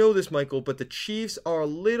if you know this, Michael, but the Chiefs are a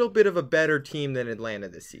little bit of a better team than Atlanta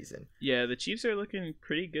this season. Yeah, the Chiefs are looking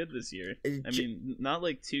pretty good this year. I mean, not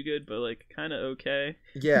like too good, but like kind of okay.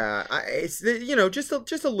 Yeah, it's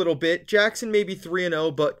just a little bit. Jackson may be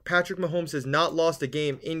 3-0, but Patrick Mahomes has not lost a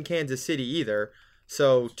game in Kansas City either.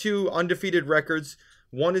 So 2 undefeated records.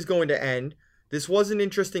 One is going to end. This was an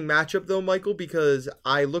interesting matchup, though, Michael, because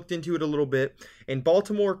I looked into it a little bit, and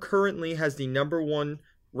Baltimore currently has the number 1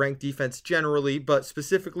 ranked defense generally, but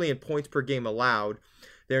specifically in points per game allowed.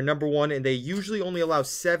 They're number 1, and they usually only allow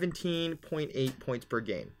 17.8 points per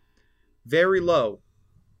game. Very low.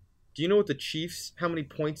 Do you know how many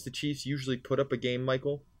points the Chiefs usually put up a game,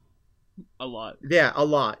 Michael? A lot. Yeah, a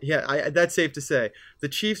lot. Yeah, that's safe to say. The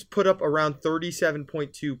Chiefs put up around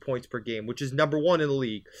 37.2 points per game, which is number 1 in the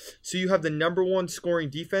league. So you have the number 1 scoring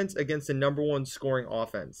defense against the number 1 scoring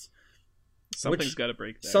offense. Something's got to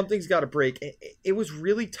break there. Something's got to break. It was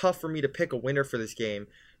really tough for me to pick a winner for this game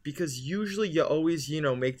because usually you always,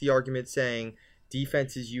 make the argument saying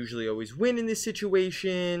defenses usually always win in this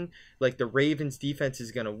situation. Like the Ravens defense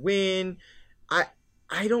is going to win.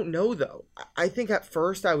 I don't know though. I think at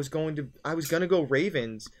first I was going to go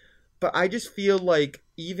Ravens, but I just feel like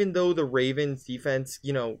even though the Ravens defense,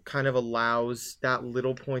 kind of allows that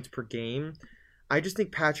little points per game, I just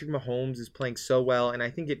think Patrick Mahomes is playing so well, and I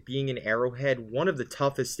think it being in Arrowhead, one of the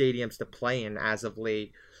toughest stadiums to play in as of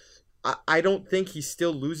late, I don't think he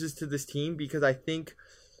still loses to this team because I think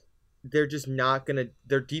they're just not going to,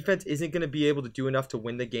 their defense isn't going to be able to do enough to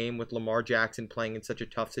win the game with Lamar Jackson playing in such a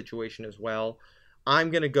tough situation as well.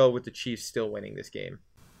 I'm going to go with the Chiefs still winning this game.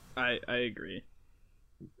 I agree.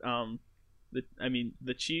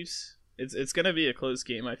 The Chiefs, it's going to be a close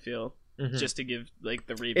game, I feel. Mm-hmm. Just to give like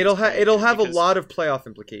the Ravens, it'll have a lot of playoff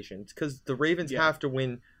implications because the Ravens have to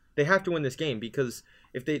win. They have to win this game because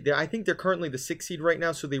if they I think they're currently the 6th seed right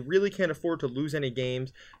now, so they really can't afford to lose any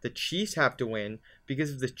games. The Chiefs have to win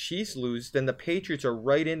because if the Chiefs lose, then the Patriots are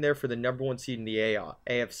right in there for the number 1 seed in the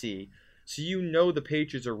AFC. So the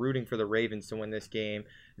Patriots are rooting for the Ravens to win this game.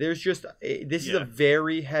 This is a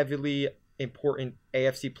very heavily important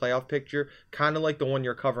AFC playoff picture, kind of like the one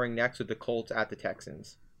you're covering next with the Colts at the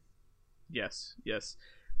Texans. Yes.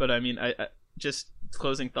 But I mean, I just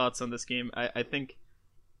closing thoughts on this game. I think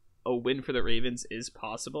a win for the Ravens is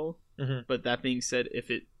possible. Mm-hmm. But that being said,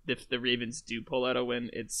 if the Ravens do pull out a win,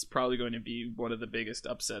 it's probably going to be one of the biggest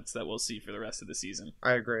upsets that we'll see for the rest of the season.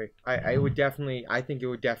 I agree. I think it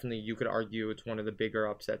would definitely, you could argue it's one of the bigger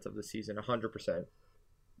upsets of the season, 100%.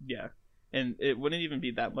 Yeah. And it wouldn't even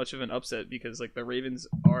be that much of an upset because like the Ravens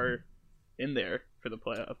are in there for the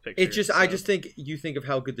playoff picture. I just think you think of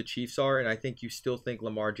how good the Chiefs are, and I think you still think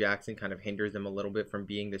Lamar Jackson kind of hinders them a little bit from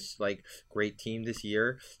being this like great team this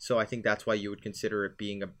year. So I think that's why you would consider it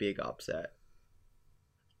being a big upset.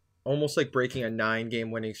 almost like breaking a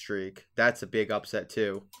 9-game winning streak. That's a big upset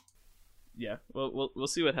too. Yeah, well, we'll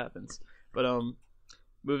see what happens. But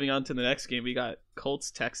moving on to the next game, we got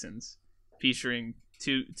Colts Texans featuring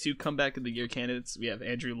two comeback of the year candidates. We have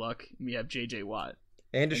Andrew Luck and we have J.J. Watt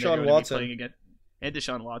And Deshaun Watson. And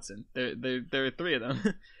Deshaun Watson. There are three of them,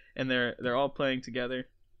 and they're all playing together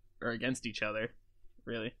or against each other,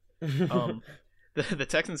 really. The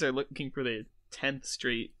Texans are looking for their 10th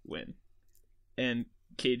straight win, and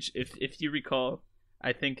Cage, if you recall,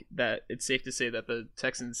 I think that it's safe to say that the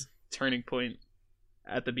Texans' turning point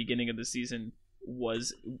at the beginning of the season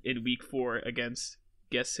was in Week 4 against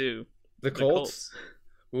guess who? The Colts.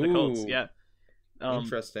 The Colts, yeah.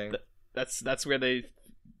 Interesting. That's where they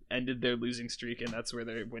ended their losing streak, and that's where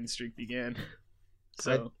their win streak began.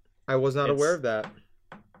 So I was not aware of that.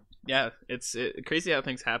 Yeah, it's crazy how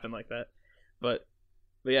things happen like that. But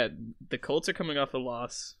yeah, the Colts are coming off a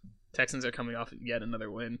loss. Texans are coming off yet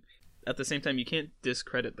another win. At the same time, you can't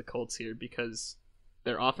discredit the Colts here because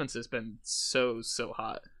their offense has been so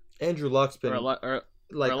hot. Andrew Luck's been a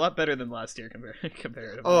lot better than last year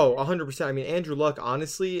comparatively. Oh, 100%. I mean, Andrew Luck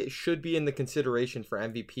honestly should be in the consideration for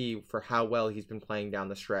MVP for how well he's been playing down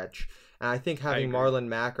the stretch. And I think having Marlon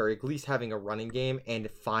Mack, or at least having a running game and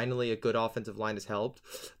finally a good offensive line, has helped.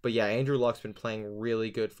 But yeah, Andrew Luck's been playing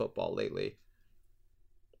really good football lately.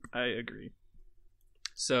 I agree.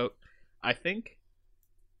 So, I think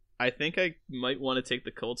I might want to take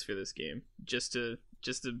the Colts for this game just to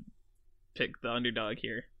pick the underdog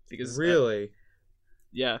here because really,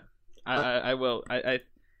 yeah, I will.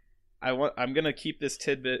 I'm gonna keep this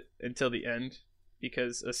tidbit until the end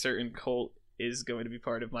because a certain Colt is going to be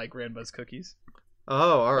part of my grandma's cookies.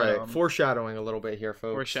 Oh, all right. Foreshadowing a little bit here,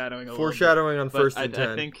 folks. Foreshadowing on first and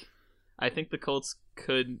 10. I think the Colts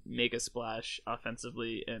could make a splash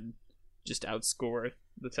offensively and just outscore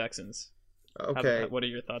the Texans. Okay. What are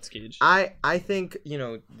your thoughts, Cage? I think,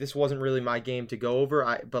 this wasn't really my game to go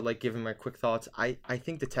over, but like giving my quick thoughts, I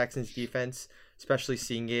think the Texans defense, especially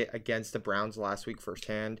seeing it against the Browns last week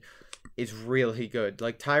firsthand, is really good.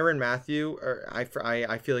 Like Tyrann Mathieu, or I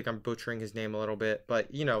feel like I'm butchering his name a little bit,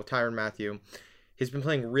 but Tyrann Mathieu has been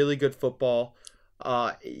playing really good football.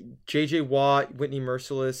 J.J. Watt, Whitney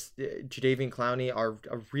Mercilus, Jadeveon Clowney are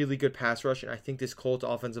a really good pass rush, and I think this Colts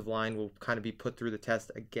offensive line will kind of be put through the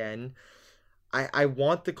test again. I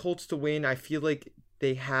want the Colts to win. I feel like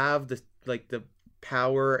they have the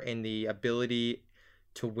power and the ability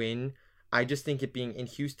to win. I just think it being in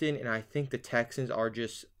Houston, and I think the Texans are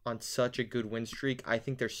just on such a good win streak. I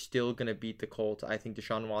think they're still going to beat the Colts. I think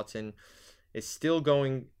Deshaun Watson is still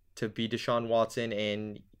going to be Deshaun Watson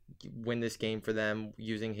and win this game for them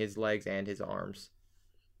using his legs and his arms.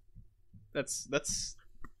 That's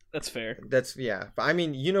fair. Yeah. But I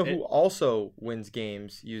mean, who also wins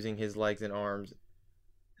games using his legs and arms?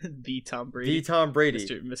 The Tom Brady.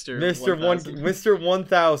 Mr.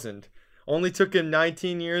 1000. Only took him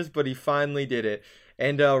 19 years, but he finally did it.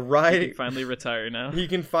 And he can finally retire now. He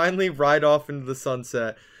can finally ride off into the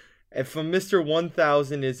sunset. And from Mr.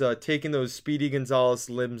 1000 is taking those Speedy Gonzalez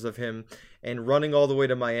limbs of him and running all the way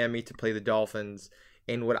to Miami to play the Dolphins.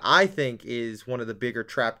 And what I think is one of the bigger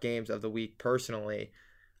trap games of the week personally.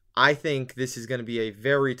 I think this is going to be a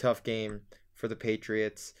very tough game for the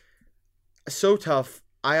Patriots. So tough,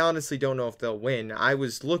 I honestly don't know if they'll win. I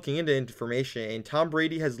was looking into information, and Tom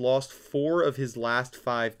Brady has lost 4 of his last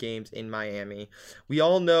 5 games in Miami. We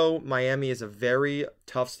all know Miami is a very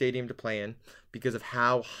tough stadium to play in because of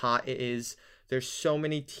how hot it is. There's so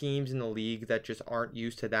many teams in the league that just aren't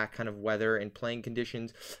used to that kind of weather and playing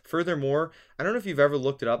conditions. Furthermore, I don't know if you've ever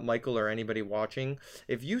looked it up, Michael, or anybody watching.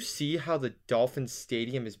 If you see how the Dolphins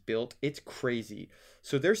stadium is built, it's crazy.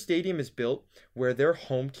 So their stadium is built where their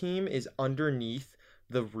home team is underneath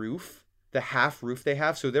the roof, the half roof they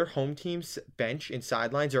have. So their home team's bench and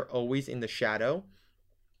sidelines are always in the shadow.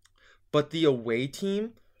 But the away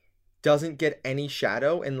team doesn't get any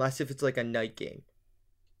shadow unless if it's like a night game.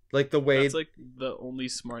 Like the way that's like the only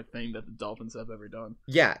smart thing that the Dolphins have ever done.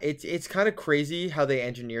 Yeah, it's kind of crazy how they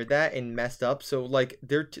engineered that and messed up. So like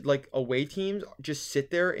they're away teams just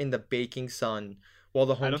sit there in the baking sun while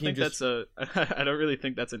the home team just. I don't really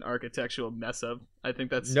think that's an architectural mess up. I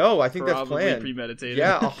think that's that's planned, premeditated.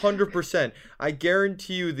 Yeah, 100%. I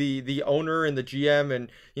guarantee you the owner and the GM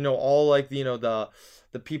and all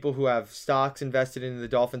the people who have stocks invested in the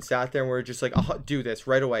Dolphins sat there and were just like, oh, do this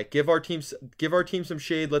right away. Give our team some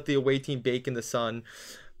shade. Let the away team bake in the sun.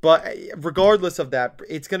 But regardless of that,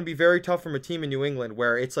 it's going to be very tough from a team in New England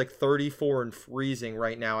where it's like 34 and freezing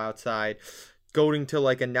right now outside, going to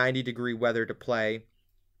like a 90-degree weather to play.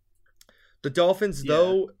 The Dolphins,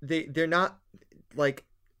 though, they're not like,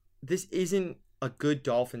 this isn't a good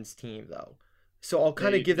Dolphins team, though. So I'll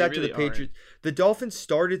kind of give that really to the Patriots. The Dolphins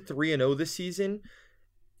started 3-0 this season.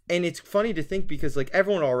 And it's funny to think because like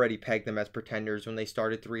everyone already pegged them as pretenders when they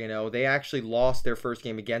started 3-0. They actually lost their first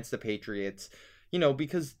game against the Patriots.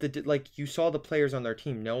 Because like you saw the players on their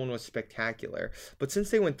team, no one was spectacular. But since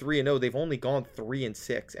they went 3-0, they've only gone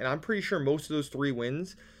 3-6, and I'm pretty sure most of those 3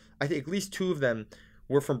 wins, I think at least 2 of them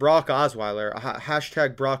were from Brock Osweiler.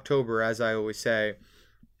 Hashtag Brocktober, as I always say.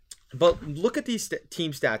 But look at these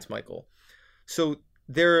team stats, Michael. So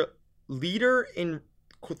their leader in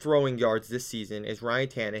throwing yards this season is Ryan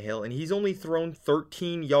Tannehill, and he's only thrown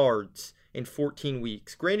 13 yards in 14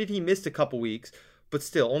 weeks. Granted, he missed a couple weeks, but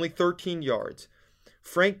still, only 13 yards.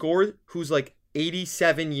 Frank Gore, who's like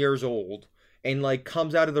 87 years old and like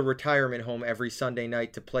comes out of the retirement home every Sunday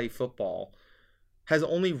night to play football, has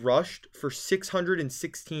only rushed for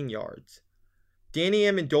 616 yards. Danny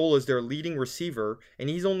Amendola is their leading receiver, and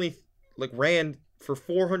he's only like ran for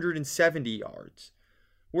 470 yards.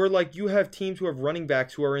 Where like you have teams who have running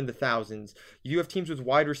backs who are in the thousands. You have teams with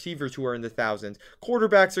wide receivers who are in the thousands.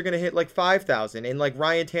 Quarterbacks are going to hit like 5,000, and like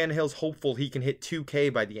Ryan Tannehill's hopeful he can hit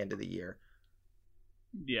 2K by the end of the year.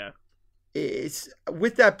 Yeah. It's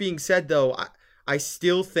with that being said, though, I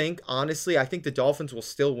still think, honestly, I think the Dolphins will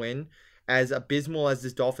still win. As abysmal as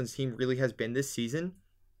this Dolphins team really has been this season,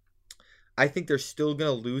 I think they're still going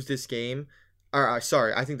to lose this game. I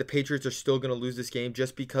think the Patriots are still going to lose this game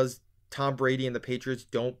just because Tom Brady and the Patriots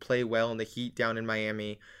don't play well in the heat down in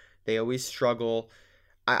Miami. They always struggle.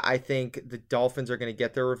 I think the Dolphins are going to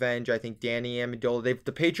get their revenge. I think Danny Amendola,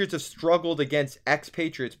 the Patriots have struggled against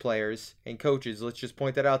ex-Patriots players and coaches. Let's just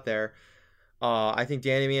point that out there. I think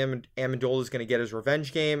Danny Amendola is going to get his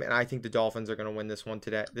revenge game, and I think the Dolphins are going to win this one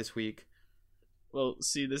this week. Well,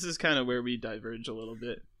 see, this is kind of where we diverge a little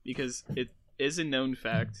bit because it is a known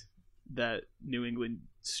fact that New England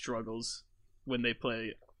struggles when they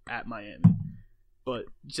play at Miami. But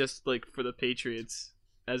just like for the Patriots,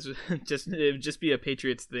 it would just be a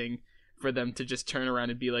Patriots thing for them to just turn around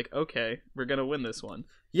and be like, okay, we're going to win this one.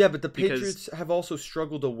 Yeah, but the Patriots have also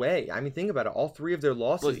struggled away. I mean, think about it. All 3 of their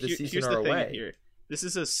losses this season are away. Here. This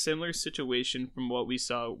is a similar situation from what we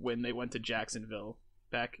saw when they went to Jacksonville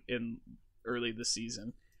back in early this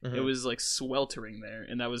season. Mm-hmm. It was like sweltering there,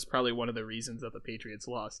 and that was probably one of the reasons that the Patriots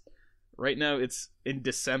lost. Right now, it's in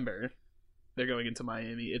December. They're going into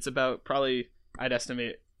Miami. It's about probably, I'd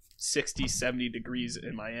estimate, 60, 70 degrees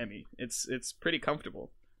in Miami. It's pretty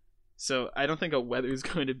comfortable. So I don't think weather is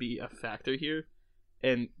going to be a factor here.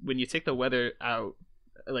 And when you take the weather out,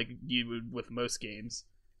 like you would with most games,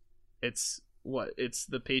 it's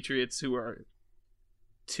the Patriots who are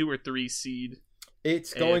 2 or 3 seed.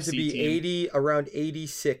 It's going AFC to be team. around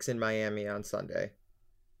 86 in Miami on Sunday.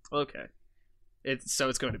 Okay. It's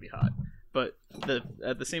going to be hot. But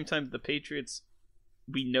at the same time, the Patriots,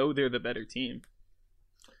 we know they're the better team.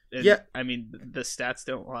 And, yeah. I mean, the stats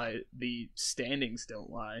don't lie. The standings don't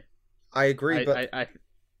lie. I agree, but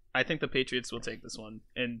I think the Patriots will take this one,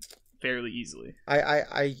 and fairly easily.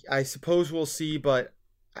 I suppose we'll see, but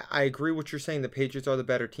I agree what you're saying. The Patriots are the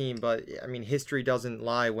better team, but I mean, history doesn't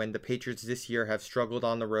lie when the Patriots this year have struggled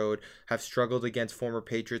on the road, have struggled against former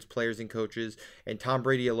Patriots players and coaches, and Tom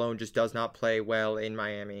Brady alone just does not play well in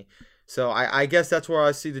Miami. So I guess that's where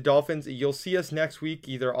I see the Dolphins. You'll see us next week.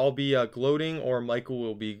 Either I'll be gloating or Michael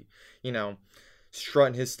will be,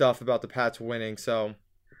 strutting his stuff about the Pats winning. So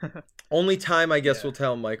only time, I guess, will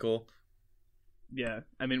tell, Michael. Yeah,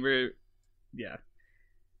 I mean we're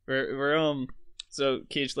so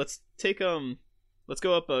Cage, let's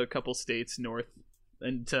go up a couple states north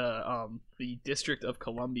into the District of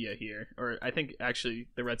Columbia here, or I think actually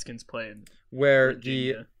the Redskins play in where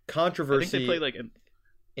Virginia. The controversy. I think they play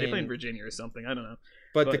they play in Virginia or something. I don't know.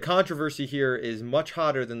 But the controversy here is much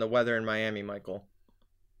hotter than the weather in Miami, Michael.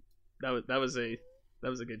 That was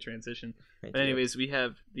a good transition. Thank but anyways, we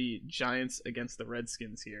have the Giants against the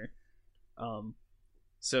Redskins here.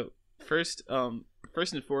 So first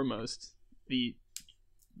and foremost, the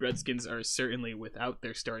Redskins are certainly without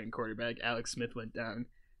their starting quarterback. Alex Smith went down,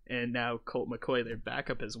 and now Colt McCoy, their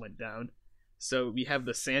backup, has went down. So we have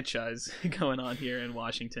the Sanchez going on here in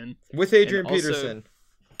Washington with Adrian Peterson.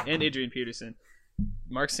 And Adrian Peterson.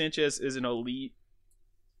 Mark Sanchez is an elite.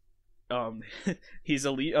 He's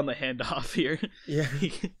elite on the handoff here. Yeah.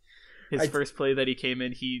 His first play that he came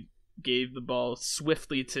in, he gave the ball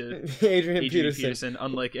swiftly to Adrian Peterson,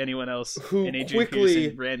 unlike anyone else. Who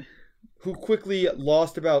quickly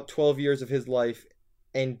lost about 12 years of his life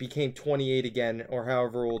and became 28 again, or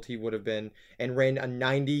however old he would have been, and ran a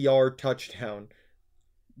 90-yard touchdown.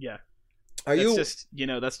 Yeah. Are That's you just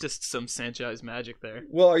that's just some Sanchez magic there.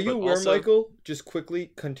 well? Are you But aware, also, Michael? Just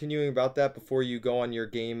quickly continuing about that before you go on your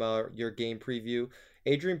game preview.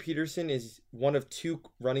 Adrian Peterson is one of two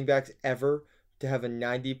running backs ever to have a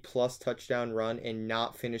 90+ touchdown run and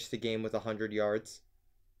not finish the game with 100 yards.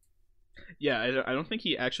 yeah, I don't think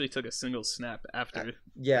he actually took a single snap after.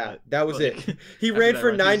 Yeah, that was like, it. He after ran that for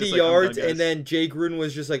run. He was 90 just like, "I'm done, yards, guys. and then Jay Gruden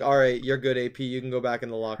was just like, "All right, you're good, AP. You can go back in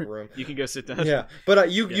the locker room." You can go sit down." Yeah,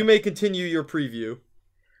 but you Yeah. may continue your preview.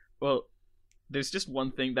 Well, there's just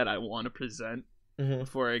one thing that I want to present Hmm.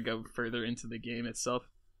 before I go further into the game itself.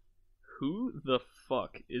 Who the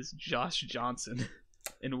fuck is Josh Johnson,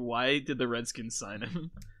 and why did the Redskins sign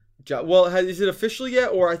him? Well, is it official yet,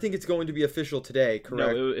 or I think it's going to be official today?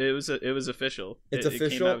 Correct. No, it was official. It's It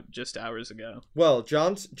official? came out just hours ago. Well,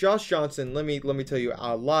 Josh Johnson. Let me tell you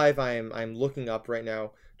live. I'm looking up right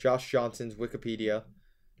now. Josh Johnson's Wikipedia.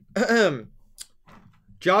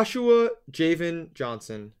 Joshua Javen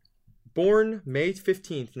Johnson, born May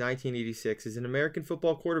 15th, 1986, is an American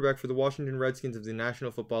football quarterback for the Washington Redskins of the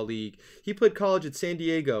National Football League. He played college at San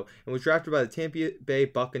Diego and was drafted by the Tampa Bay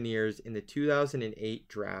Buccaneers in the 2008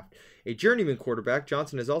 draft. A journeyman quarterback,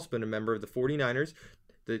 Johnson has also been a member of the 49ers,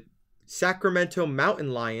 the Sacramento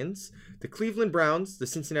Mountain Lions, the Cleveland Browns, the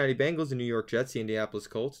Cincinnati Bengals, the New York Jets, the Indianapolis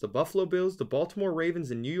Colts, the Buffalo Bills, the Baltimore Ravens,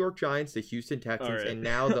 the New York Giants, the Houston Texans, Alright. and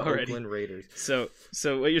now the Alrighty. Oakland Raiders. So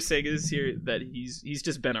what you're saying is here that he's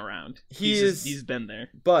just been around. He's been there.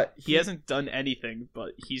 But He hasn't done anything,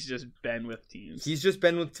 but he's just been with teams. He's just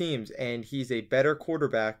been with teams, and he's a better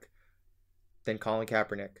quarterback than Colin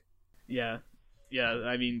Kaepernick. Yeah.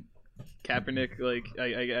 I mean, Kaepernick. Like,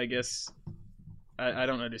 I guess I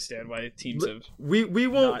don't understand why teams have. We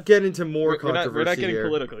won't not- get into more We're controversy not getting here.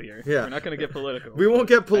 political here. Yeah. We're not going to get political. We won't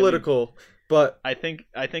get political, but I think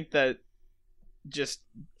that just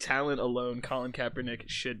talent alone, Colin Kaepernick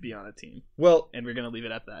should be on a team, well, and we're going to leave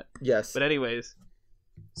it at that. yes. But anyways,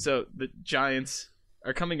 so the Giants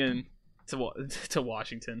are coming in to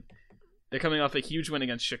Washington. They're coming off a huge win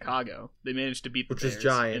against Chicago. They managed to beat the Which was Bears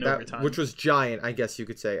giant. in overtime. Which was giant, I guess you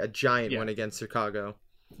could say. A giant Yeah. win against Chicago.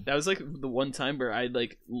 That was like the one time where I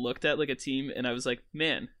like looked at like a team and I was like,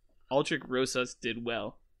 man, Aldrich Rosas did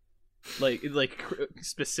well.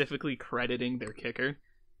 Specifically crediting their kicker.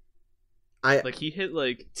 Like he hit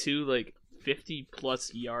like two like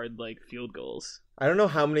 50+ yard like field goals. I don't know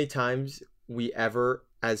how many times we ever,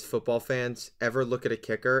 as football fans, ever look at a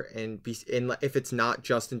kicker and if it's not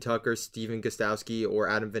Justin Tucker, Steven Gostowski, or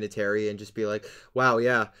Adam Vinatieri, and just be like, wow,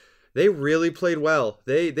 yeah, they really played well.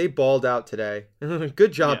 They balled out today.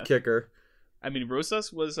 Good job, Yeah. kicker. I mean,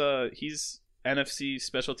 Rosas was he's NFC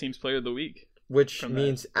Special Teams Player of the Week. Which From that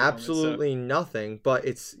means performance, absolutely nothing, but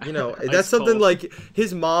it's, Ice that's something cold. like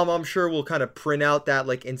his mom, I'm sure, will kind of print out that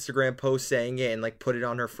like Instagram post saying it and like put it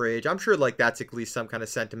on her fridge. I'm sure like that's at least some kind of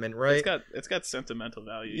sentiment, right? It's got sentimental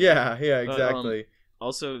value. Yeah, But, exactly.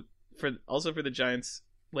 Also for the Giants,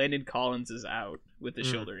 Landon Collins is out with the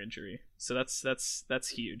Mhm. shoulder injury, so that's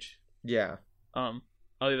huge. Yeah.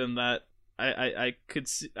 Other than that, I could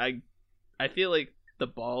see, I feel like the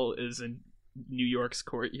ball is in New York's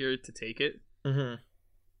court here to take it. Hmm.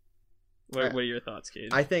 What are your thoughts,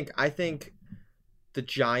 Cade? I think the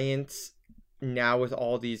Giants now, with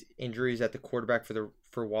all these injuries at the quarterback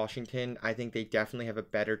for Washington, I think they definitely have a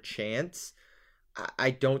better chance.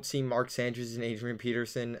 I don't see Mark Sanchez and Adrian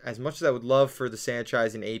Peterson, as much as I would love for the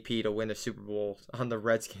Sanchez and AP to win a Super Bowl on the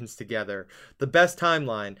Redskins together. The best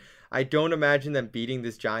timeline. I don't imagine them beating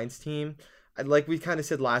this Giants team. Like we kind of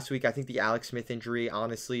said last week, I think the Alex Smith injury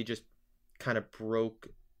honestly just kind of broke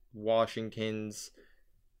Washington's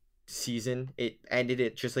season. It ended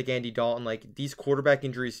it just like Andy Dalton. Like these quarterback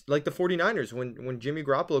injuries, like the 49ers, when Jimmy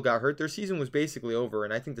Garoppolo got hurt, their season was basically over.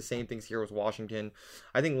 And I think the same thing's here with Washington.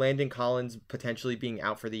 I think Landon Collins potentially being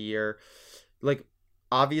out for the year, like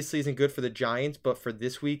obviously isn't good for the Giants, but for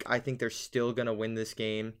this week, I think they're still gonna win this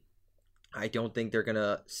game. I don't think they're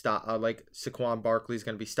gonna stop. Like Saquon Barkley's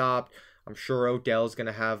gonna be stopped. I'm sure Odell's going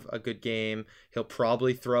to have a good game. He'll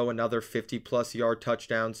probably throw another 50+ yard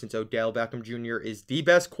touchdown since Odell Beckham Jr. is the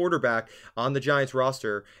best quarterback on the Giants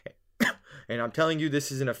roster. And I'm telling you,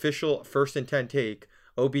 this is an official first and 10 take.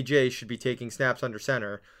 OBJ should be taking snaps under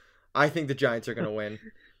center. I think the Giants are going to win.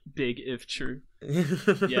 Big if true.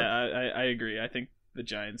 Yeah, I agree. I think the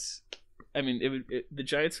Giants. I mean, the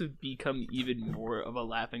Giants would become even more of a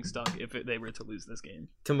laughingstock if they were to lose this game.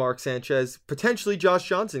 To Mark Sanchez, potentially Josh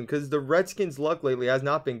Johnson, because the Redskins' luck lately has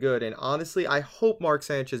not been good. And honestly, I hope Mark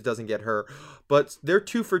Sanchez doesn't get hurt. But they're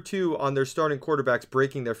 2 for 2 on their starting quarterbacks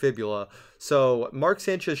breaking their fibula. So Mark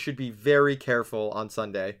Sanchez should be very careful on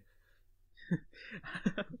Sunday.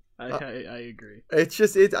 I agree. It's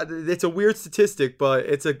just it's a weird statistic, but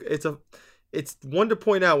it's one to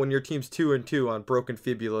point out when your team's 2-2 on broken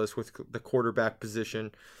fibulas with the quarterback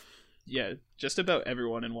position. Yeah, just about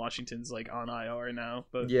everyone in Washington's like on IR now,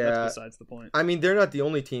 but Yeah. that's besides the point. I mean, they're not the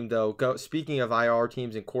only team though. Speaking of IR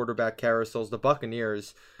teams and quarterback carousels, the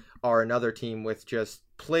Buccaneers are another team with just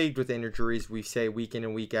plagued with injuries. We say week in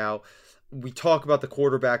and week out. We talk about the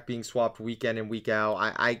quarterback being swapped week in and week out.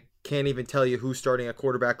 I can't even tell you who's starting at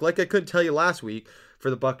quarterback. Like I couldn't tell you last week for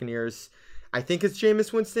the Buccaneers. I think it's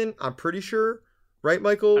Jameis Winston. I'm pretty sure. Right,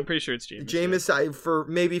 Michael? I'm pretty sure it's Jameis.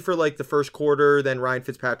 Jameis, for like the first quarter, then Ryan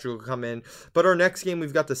Fitzpatrick will come in. But our next game,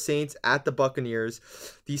 we've got the Saints at the Buccaneers.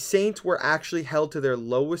 The Saints were actually held to their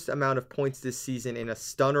lowest amount of points this season in a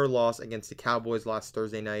stunner loss against the Cowboys last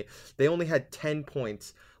Thursday night. They only had 10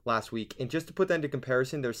 points last week. And just to put that into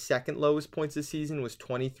comparison, their second lowest points this season was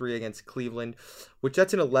 23 against Cleveland, which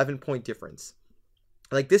that's an 11-point difference.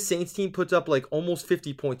 Like, this Saints team puts up like almost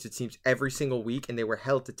 50 points, it seems, every single week, and they were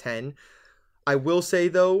held to 10. I will say,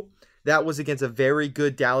 though, that was against a very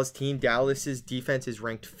good Dallas team. Dallas's defense is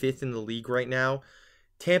ranked 5th in the league right now.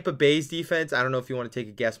 Tampa Bay's defense, I don't know if you want to take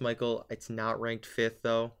a guess, Michael. It's not ranked 5th,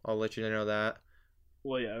 though. I'll let you know that.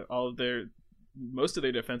 Well, yeah, most of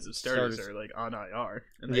their defensive starters are like on IR,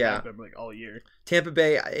 and they have them like all year. Tampa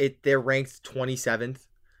Bay, they're ranked 27th.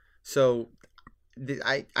 So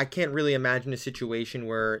I can't really imagine a situation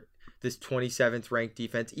where this 27th ranked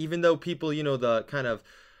defense, even though people, the kind of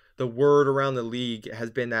the word around the league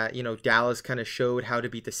has been that, Dallas kind of showed how to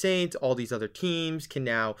beat the Saints. All these other teams can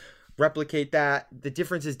now replicate that. The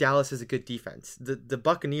difference is Dallas has a good defense. The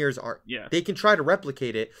Buccaneers they can try to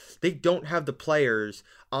replicate it. They don't have the players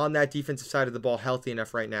on that defensive side of the ball healthy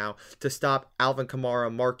enough right now to stop Alvin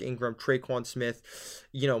Kamara, Mark Ingram, Traquan Smith,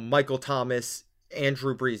 Michael Thomas,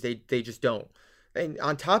 Andrew Brees. They just don't. And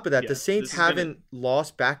on top of that, the Saints haven't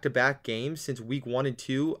lost back-to-back games since week 1 and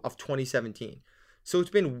 2 of 2017. So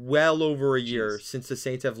it's been well over a year since the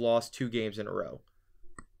Saints have lost 2 games in a row.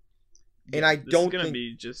 And I don't think... This is going to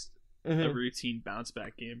be just a routine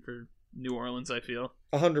bounce-back game for New Orleans, I feel.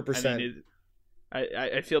 100%. I mean,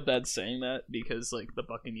 I feel bad saying that because, like, the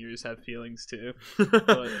Buccaneers have feelings, too.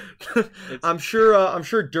 But I'm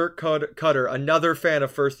sure Dirk Cutter, another fan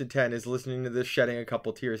of 1st and 10, is listening to this shedding a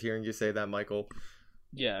couple tears hearing you say that, Michael.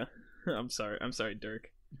 Yeah. I'm sorry,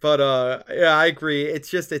 Dirk. But yeah, I agree.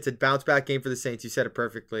 It's a bounce back game for the Saints. You said it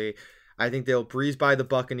perfectly. I think they'll breeze by the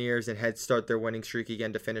Buccaneers and start their winning streak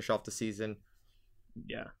again to finish off the season.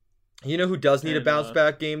 Yeah. You know who does need a bounce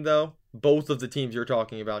back game though? Both of the teams you're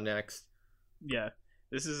talking about next. Yeah.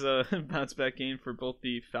 This is a bounce back game for both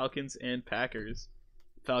the Falcons and Packers.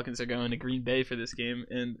 Falcons are going to Green Bay for this game,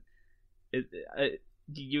 and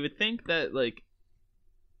you would think that like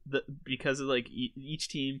because of like each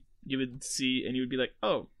team, you would see and you would be like,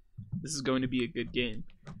 oh, this is going to be a good game,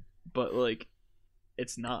 but like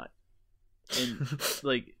it's not. And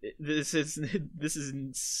like this is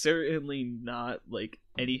certainly not like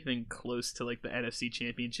anything close to like the NFC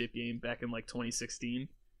Championship game back in like 2016.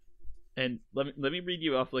 And let me read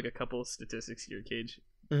you off like a couple of statistics here, Cage.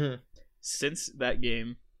 Mm-hmm. Since that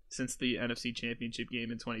game, since the NFC Championship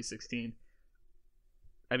game in 2016,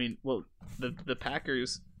 I mean, well, the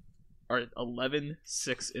Packers are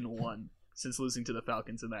 11-6-1 since losing to the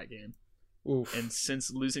Falcons in that game. Oof. And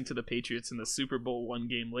since losing to the Patriots in the Super Bowl 1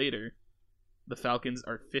 game later, the Falcons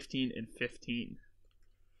are 15-15.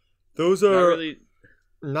 Those are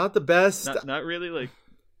not the best. Not really like,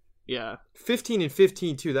 yeah.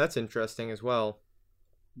 15-15 too. That's interesting as well.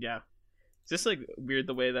 Yeah, it's just like weird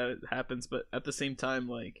the way that it happens, but at the same time,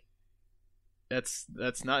 like that's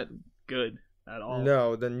not good at all.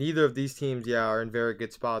 No, neither of these teams, are in very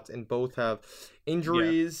good spots, and both have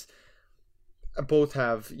injuries. Yeah. Both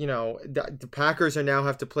have, the Packers now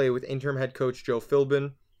have to play with interim head coach Joe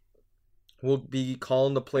Philbin. Will be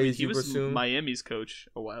calling the plays. He was Miami's coach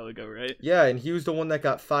a while ago, right? Yeah, and he was the one that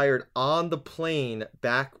got fired on the plane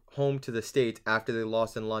back home to the States after they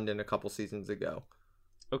lost in London a couple seasons ago.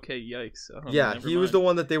 Okay, yikes. Yeah, he was the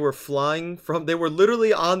one that they were flying from. They were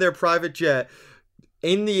literally on their private jet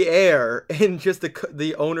in the air, and just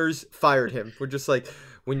the owners fired him. We're just like,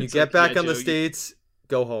 when you get back on the States,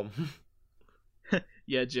 go home.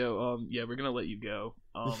 Yeah, Joe. We're gonna let you go.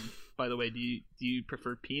 By the way, do you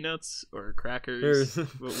prefer peanuts or crackers?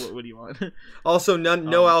 what do you want? Also,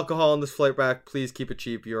 no alcohol on this flight back. Please keep it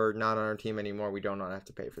cheap. You're not on our team anymore. We do not have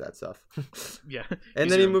to pay for that stuff. Yeah. And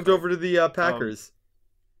then he moved over to the Packers.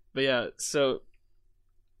 But yeah, so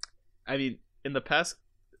I mean, in the past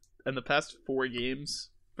 4 games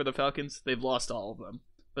for the Falcons, they've lost all of them,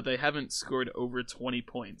 but they haven't scored over 20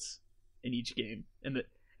 points in each game. In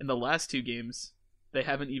the last 2 games, they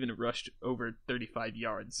haven't even rushed over 35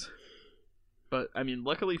 yards. But I mean,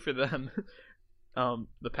 luckily for them,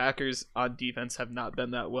 the Packers on defense have not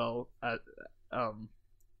been that well at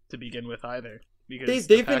to begin with either. Because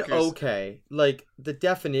they've been okay. Like the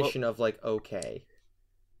definition of like okay.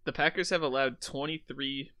 The Packers have allowed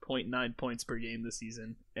 23.9 points per game this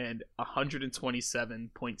season and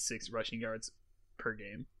 127.6 rushing yards per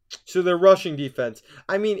game. So their rushing defense.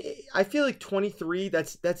 I mean, I feel like 23,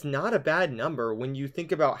 that's not a bad number when you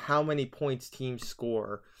think about how many points teams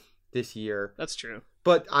score this year. That's true.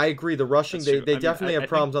 But I agree, the rushing, they definitely have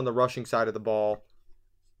problems on the rushing side of the ball.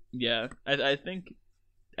 Yeah, I think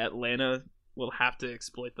Atlanta will have to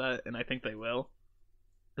exploit that, and I think they will.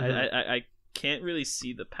 Mm-hmm. I can't really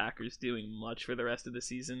see the Packers doing much for the rest of the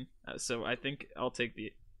season, so I think I'll take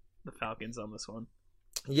the Falcons on this one.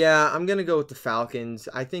 Yeah, I'm going to go with the Falcons.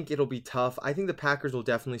 I think it'll be tough. I think the Packers will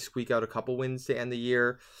definitely squeak out a couple wins to end the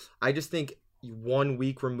year. I just think 1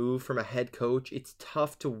 week removed from a head coach, it's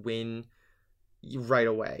tough to win right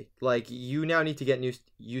away. Like, you now need to get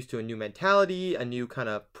used to a new mentality, a new kind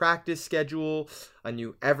of practice schedule, a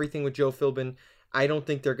new everything with Joe Philbin. I don't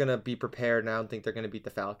think they're going to be prepared, and I don't think they're going to beat the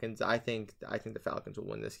Falcons. I think the Falcons will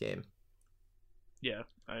win this game. Yeah,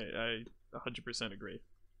 I 100% agree.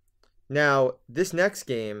 Now, this next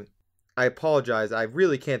game, I apologize. I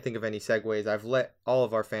really can't think of any segues. I've let all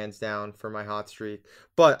of our fans down for my hot streak.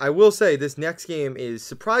 But I will say this next game is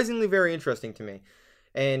surprisingly very interesting to me.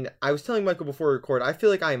 And I was telling Michael before we record, I feel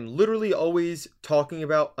like I am literally always talking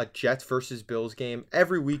about a Jets versus Bills game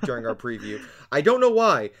every week during our preview. I don't know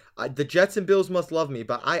why. The Jets and Bills must love me,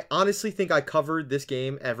 but I honestly think I covered this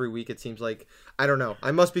game every week. It seems like, I don't know.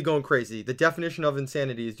 I must be going crazy. The definition of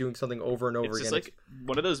insanity is doing something over and over again. It's just like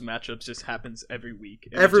one of those matchups just happens every week.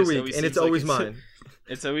 Every week, and it's always mine.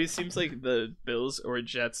 It always seems like the Bills or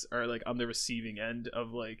Jets are like on the receiving end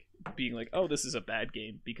of like being like, oh, this is a bad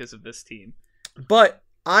game because of this team. But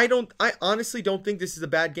I honestly don't think this is a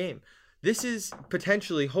bad game. This is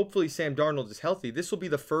potentially, hopefully Sam Darnold is healthy. This will be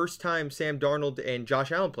the first time Sam Darnold and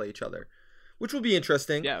Josh Allen play each other, which will be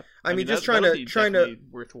interesting. Yeah. I mean just trying to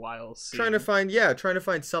worthwhile seeing. trying to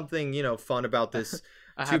find something, fun about this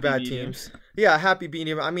two bad teams. Yeah, happy beating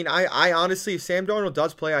him. I mean, I honestly, if Sam Darnold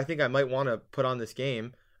does play, I think I might want to put on this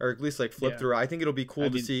game. Or at least like flip through. I think it'll be cool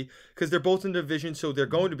to see because they're both in division, so they're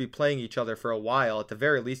going to be playing each other for a while. At the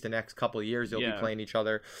very least, the next couple of years, they'll be playing each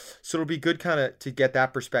other. So it'll be good kind of to get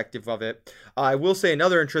that perspective of it. I will say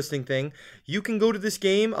another interesting thing. You can go to this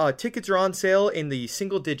game. Tickets are on sale in the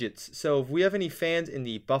single digits. So if we have any fans in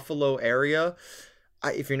the Buffalo area,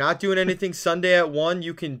 if you're not doing anything Sunday at 1,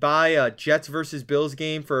 you can buy a Jets versus Bills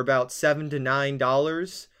game for about $7 to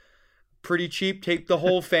 $9. Pretty cheap. Take the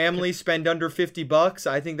whole family, spend under $50.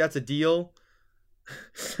 I think that's a deal.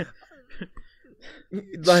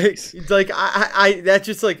 I that's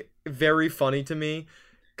just like very funny to me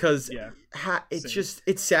because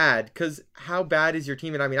it's sad because how bad is your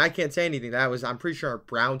team? And I mean, I can't say anything. I'm pretty sure our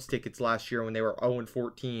Browns tickets last year when they were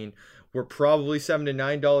 0-14 were probably $7 to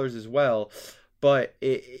 $9 as well. But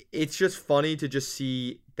it's just funny to just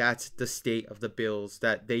see that's the state of the Bills,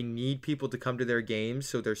 that they need people to come to their games,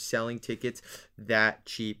 so they're selling tickets that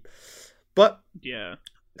cheap. But yeah,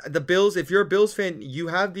 the Bills, if you're a Bills fan, you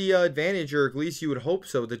have the advantage, or at least you would hope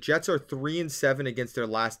so. The Jets are 3-7 against their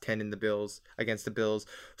last 10 against the Bills.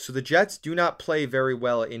 So the Jets do not play very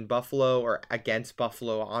well in Buffalo or against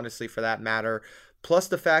Buffalo, honestly, for that matter. Plus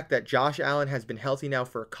the fact that Josh Allen has been healthy now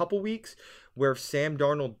for a couple weeks, where if Sam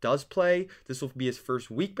Darnold does play, this will be his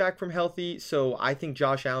first week back from healthy. So I think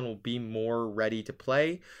Josh Allen will be more ready to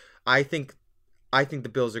play. I think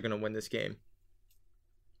the Bills are going to win this game.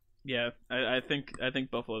 Yeah, I think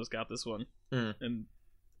Buffalo's got this one. And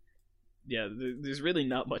yeah, there's really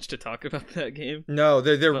not much to talk about that game. No,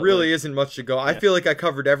 there really isn't much to go. Yeah. I feel like I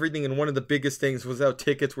covered everything, and one of the biggest things was how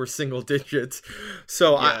tickets were single digits.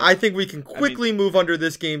 So yeah. I think we can quickly move under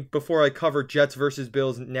this game before I cover Jets versus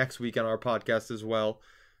Bills next week on our podcast as well.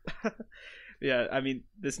 Yeah, I mean,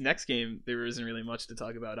 this next game, there isn't really much to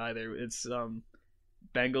talk about either. It's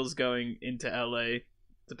Bengals going into LA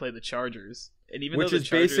to play the Chargers. And even which is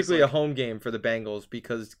basically a home game for the Bengals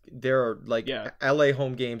because there are LA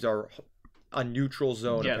home games are a neutral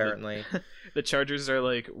zone apparently. The Chargers are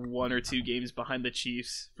like 1 or 2 games behind the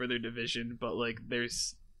Chiefs for their division, but like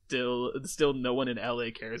there's still no one in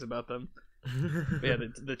LA cares about them. Yeah,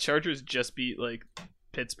 the Chargers just beat like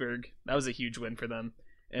Pittsburgh. That was a huge win for them.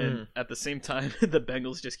 And at the same time, the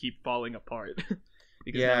Bengals just keep falling apart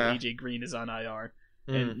because now AJ Green is on IR.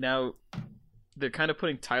 And now they're kind of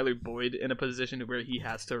putting Tyler Boyd in a position where he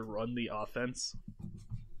has to run the offense.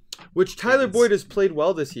 Which Tyler Boyd has played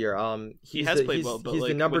well this year. He has played well, but he's like,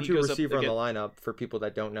 the number when he 2 goes receiver up on the lineup for people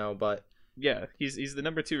that don't know. But yeah, he's the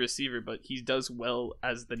number 2 receiver, but he does well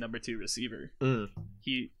as the number 2 receiver.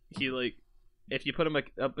 He like, if you put him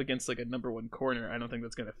up against like a number 1 corner, I don't think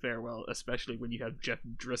that's gonna fare well, especially when you have Jeff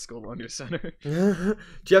Driscoll under center.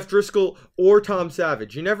 Jeff Driscoll or Tom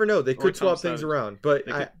Savage. You never know. They could swap things Savage. around, but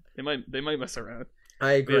they might mess around.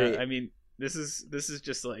 I agree. Yeah, I mean, this is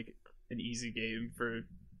just like an easy game for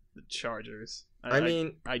the Chargers. I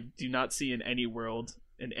mean, I do not see in any world,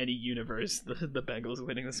 in any universe, the Bengals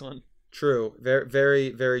winning this one. True. Very, very,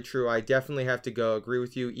 very true. I definitely have to agree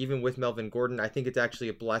with you. Even with Melvin Gordon, I think it's actually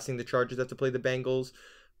a blessing the Chargers have to play the Bengals,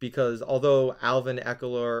 because although Austin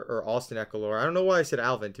Eckler, I don't know why I said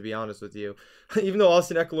Alvin, to be honest with you, even though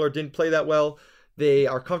Austin Eckler didn't play that well, they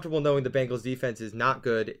are comfortable knowing the Bengals defense is not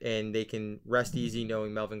good, and they can rest easy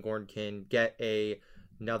knowing Melvin Gordon can get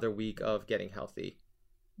another week of getting healthy.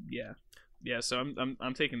 Yeah. So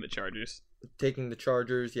I'm taking the Chargers. Taking the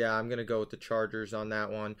Chargers. Yeah, I'm going to go with the Chargers on that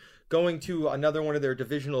one. Going to another one of their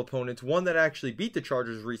divisional opponents, one that actually beat the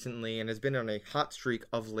Chargers recently and has been on a hot streak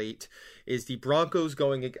of late, is the Broncos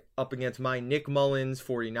going up against my Nick Mullins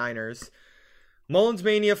 49ers. Mullins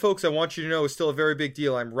mania, folks, I want you to know, is still a very big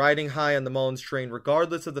deal. I'm riding high on the Mullins train,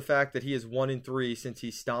 regardless of the fact that he is 1-3 since he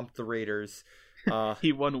stomped the Raiders.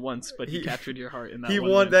 He won once, but he captured your heart in that. He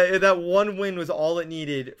won. That one win was all it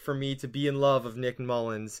needed for me to be in love of Nick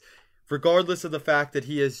Mullins, regardless of the fact that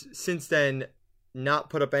he has since then not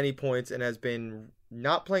put up any points and has been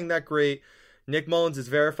not playing that great. Nick Mullins is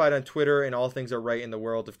verified on Twitter, and all things are right in the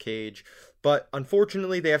world of Cage. But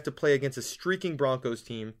unfortunately, they have to play against a streaking Broncos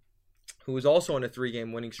team, who is also on a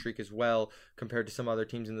 3-game winning streak as well, compared to some other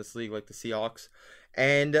teams in this league like the Seahawks.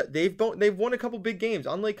 And they've won a couple big games,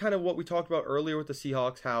 unlike kind of what we talked about earlier with the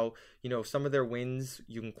Seahawks, how, you know, some of their wins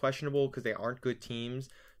you can questionable because they aren't good teams.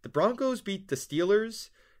 The Broncos beat the Steelers,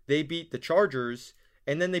 they beat the Chargers,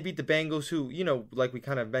 and then they beat the Bengals, who, you know, like we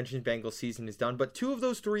kind of mentioned, Bengals season is done. But 2 of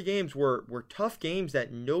those 3 games were tough games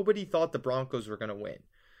that nobody thought the Broncos were going to win.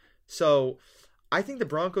 So I think the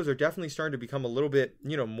Broncos are definitely starting to become a little bit,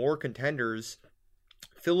 you know, more contenders.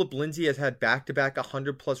 Phillip Lindsay has had back-to-back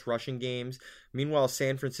 100-plus rushing games. Meanwhile,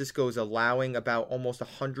 San Francisco is allowing about almost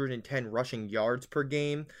 110 rushing yards per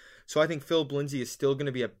game. So I think Phillip Lindsay is still going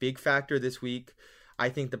to be a big factor this week. I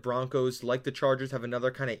think the Broncos, like the Chargers, have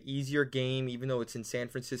another kind of easier game, even though it's in San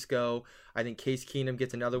Francisco. I think Case Keenum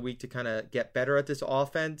gets another week to kind of get better at this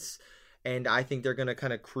offense. And I think they're going to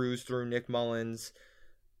kind of cruise through Nick Mullins.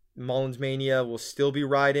 Mullins mania will still be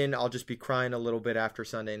riding. I'll just be crying a little bit after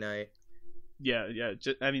Sunday night. Yeah.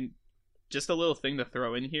 Just a little thing to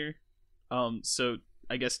throw in here. So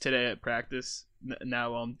I guess today at practice,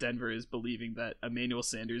 now Denver is believing that Emmanuel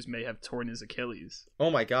Sanders may have torn his Achilles. Oh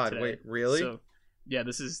my God! Today. Wait, really? So, yeah,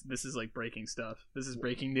 this is like breaking stuff. This is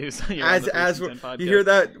breaking news. As you hear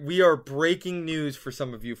that, we are breaking news for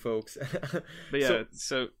some of you folks. But yeah,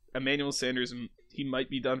 so Emmanuel Sanders, he might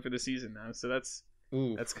be done for the season now. So that's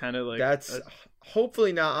kind of like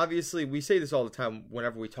hopefully not. Obviously, we say this all the time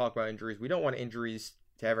whenever we talk about injuries. We don't want injuries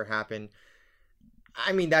to ever happen.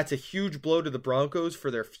 I mean, that's a huge blow to the Broncos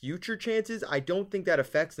for their future chances. I don't think that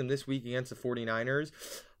affects them this week against the 49ers.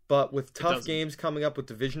 But with tough games coming up, with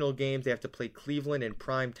divisional games, they have to play Cleveland in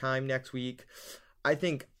prime time next week. I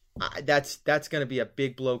think that's going to be a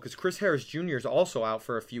big blow, because Chris Harris Jr. is also out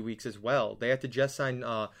for a few weeks as well. They have to just sign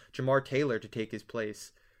Jamar Taylor to take his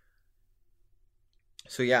place.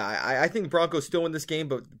 So yeah, I think the Broncos still win this game,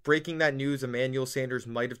 but breaking that news, Emmanuel Sanders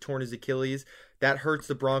might have torn his Achilles. That hurts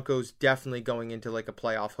the Broncos definitely going into like a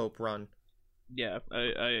playoff hope run. Yeah,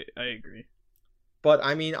 I agree. But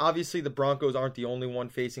I mean, obviously the Broncos aren't the only one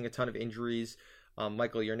facing a ton of injuries.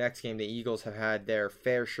 Michael, your next game, the Eagles have had their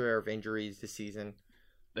fair share of injuries this season.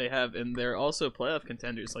 They have, and they're also playoff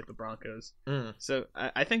contenders like the Broncos. So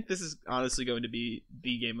I think this is honestly going to be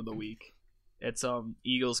the game of the week. It's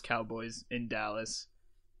Eagles Cowboys in Dallas.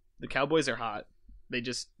 The Cowboys are hot. They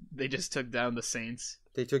just took down the Saints.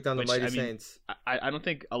 They took down the mighty Saints. I don't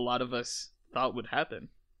think a lot of us thought would happen.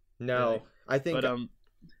 No, really. I think.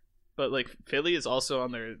 But like Philly is also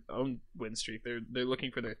on their own win streak. They're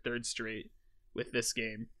looking for their 3rd straight with this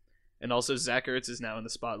game, and also Zach Ertz is now in the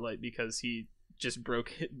spotlight because he just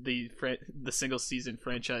broke the single season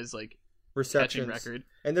franchise reception record,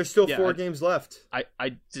 and there's still 4 games left. I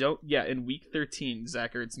don't. Yeah, in week 13,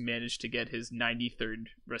 Zach Ertz managed to get his 93rd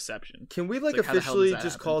reception. Can we officially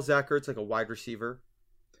just call Zach Ertz like a wide receiver?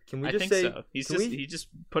 Can we I just think say so? He just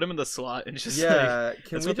put him in the slot and just Can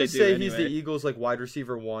we just say he's the Eagles wide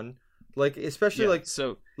receiver 1? Especially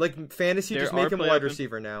fantasy, just make him a wide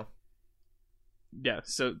receiver now. Yeah,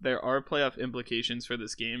 so there are playoff implications for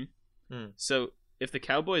this game. So if the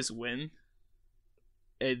Cowboys win,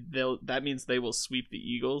 that means they will sweep the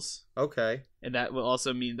Eagles. Okay. And that will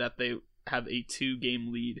also mean that they have a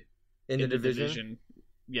 2-game lead In the division?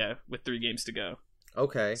 Yeah, with 3 games to go.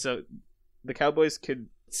 Okay. So the Cowboys could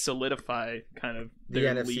solidify kind of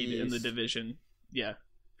their lead in the division. Yeah,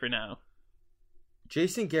 for now.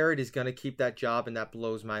 Jason Garrett is going to keep that job, and that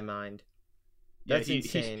blows my mind. That's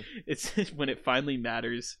insane. It's when it finally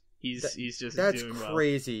matters. He's just that's doing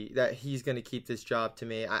crazy that he's going to keep this job. To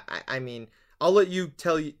me, I mean, I'll let you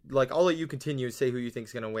continue and say who you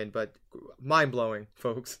think's going to win, but mind blowing,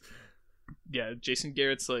 folks. Yeah, Jason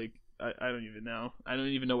Garrett's like I don't even know. I don't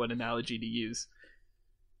even know what analogy to use,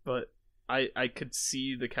 but I could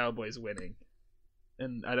see the Cowboys winning,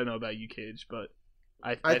 and I don't know about you, Cage, but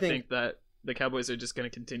I think that the Cowboys are just going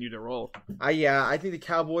to continue to roll. I think the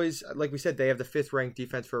Cowboys, like we said, they have the 5th ranked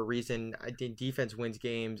defense for a reason. I think defense wins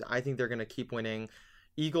games. I think they're going to keep winning.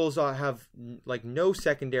 Eagles have like no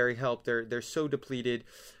secondary help. They're so depleted.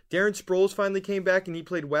 Darren Sproles finally came back and he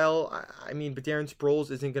played well. I mean, but Darren Sproles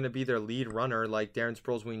isn't going to be their lead runner. Like Darren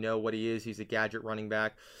Sproles, we know what he is. He's a gadget running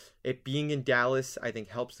back. It being in Dallas, I think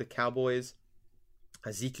helps the Cowboys.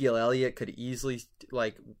 Ezekiel Elliott could easily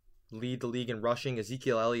lead the league in rushing.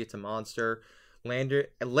 Ezekiel Elliott's a monster.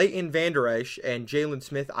 Leighton Vander Esch and Jalen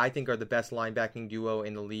Smith, I think, are the best linebacking duo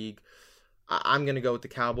in the league. I'm going to go with the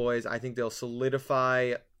Cowboys. I think they'll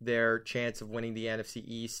solidify their chance of winning the NFC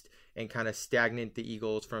East and kind of stagnate the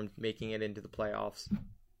Eagles from making it into the playoffs.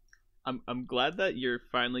 I'm glad that you're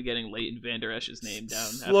finally getting Leighton Vander Esch's name down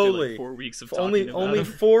slowly. After like 4 weeks of talking about only him.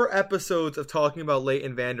 4 episodes of talking about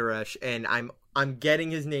Leighton Vander Esch, and I'm getting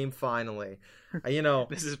his name finally. You know,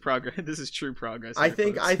 this is progress. This is true progress. I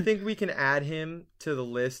think we can add him to the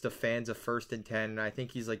list of fans of First and 10, and I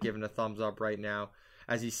think he's like giving a thumbs up right now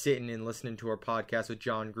as he's sitting and listening to our podcast with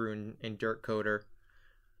John Gruden and Dirk Coder.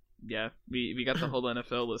 Yeah, we got the whole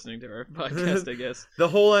NFL listening to our podcast, I guess. The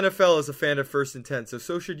whole NFL is a fan of First and 10,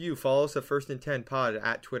 so should you. Follow us at First and 10 Pod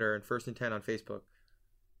at Twitter and First and 10 on Facebook.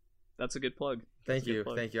 That's a good plug. Thank you.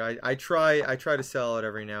 I try to sell it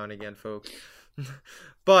every now and again, folks.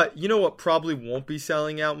 But you know what probably won't be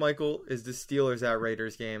selling out, Michael, is the Steelers at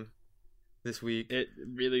Raiders game this week. It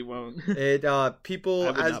really won't. People.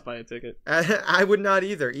 I would not buy a ticket. I would not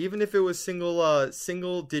either, even if it was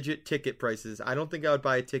single digit ticket prices. I don't think I would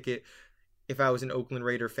buy a ticket if I was an Oakland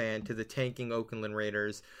Raider fan to the tanking Oakland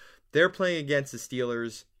Raiders. They're playing against the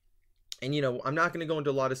Steelers, and you know I'm not going to go into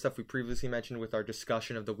a lot of stuff we previously mentioned with our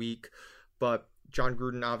discussion of the week, but John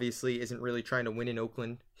Gruden obviously isn't really trying to win in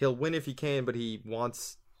Oakland. He'll win if he can, but he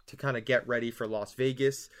wants to kind of get ready for Las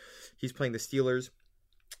Vegas. He's playing the Steelers.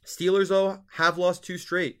 Steelers, though, have lost 2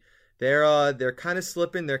 straight. They're kind of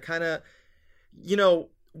slipping. They're kind of, you know,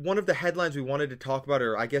 one of the headlines we wanted to talk about,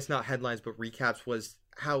 or I guess not headlines, but recaps, was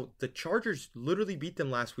how the Chargers literally beat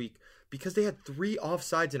them last week because they had 3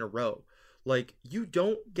 offsides in a row. Like, you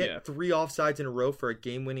don't get 3 offsides in a row for a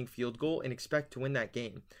game-winning field goal and expect to win that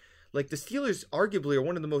game. Like, the Steelers arguably are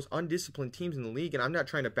one of the most undisciplined teams in the league, and I'm not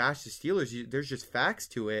trying to bash the Steelers. There's just facts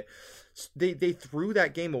to it. They threw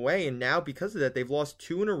that game away, and now because of that, they've lost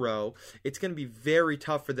 2 in a row. It's going to be very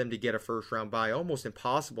tough for them to get a first-round bye, almost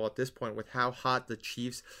impossible at this point with how hot the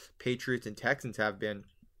Chiefs, Patriots, and Texans have been.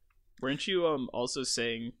 Weren't you also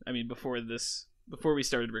saying, I mean, before we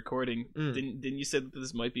started recording, didn't you say that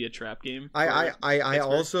this might be a trap game? I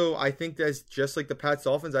think that's just like the Pats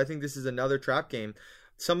Dolphins. I think this is another trap game.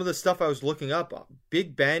 Some of the stuff I was looking up,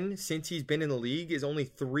 Big Ben, since he's been in the league, is only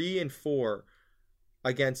 3-4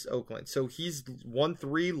 against Oakland. So he's won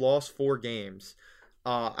 3, lost 4 games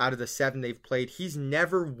out of the 7 they've played. He's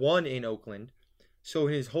never won in Oakland. So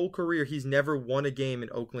in his whole career, he's never won a game in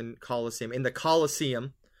Oakland Coliseum, in the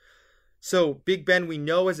Coliseum. So Big Ben, we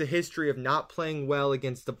know, has a history of not playing well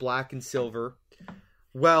against the black and silver.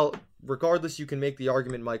 Well, regardless, you can make the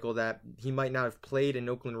argument, Michael, that he might not have played an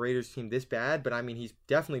Oakland Raiders team this bad, but I mean, he's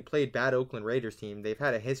definitely played bad Oakland Raiders team. They've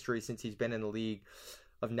had a history since he's been in the league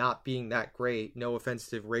of not being that great. No offense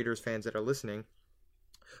to Raiders fans that are listening.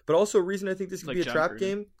 But also a reason I think this could be a trap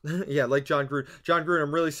game. Yeah, like John Gruden. John Gruden,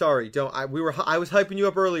 I'm really sorry. I was hyping you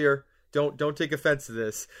up earlier. Don't take offense to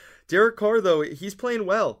this. Derek Carr, though, he's playing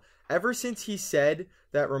well. Ever since he said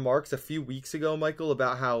that remarks a few weeks ago, Michael,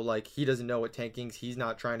 about how like he doesn't know what tanking's, he's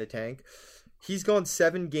not trying to tank. He's gone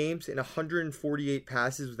 7 games and 148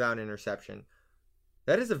 passes without an interception.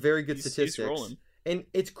 That is a very good statistic. He's rolling. And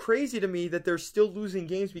it's crazy to me that they're still losing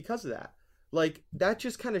games because of that. Like, that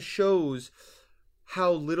just kind of shows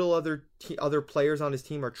how little other players on his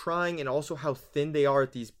team are trying, and also how thin they are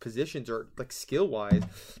at these positions, or like skill-wise,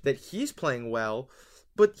 that he's playing well,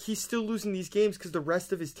 but he's still losing these games because the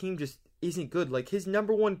rest of his team just isn't good. Like, his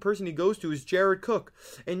number one person he goes to is Jared Cook,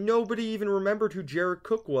 and nobody even remembered who Jared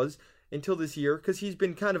Cook was until this year because he's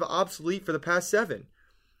been kind of obsolete for the past 7.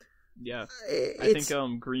 Yeah, I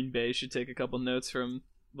think Green Bay should take a couple notes from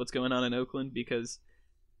what's going on in Oakland, because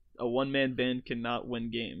a one-man band cannot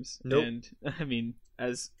win games. Nope. And I mean,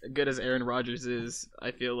 as good as Aaron Rodgers is,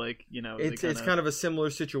 I feel like, it's kind of a similar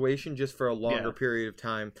situation, just for a longer period of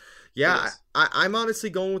time. Yeah, I'm honestly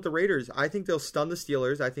going with the Raiders. I think they'll stun the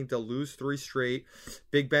Steelers. I think they'll lose 3 straight.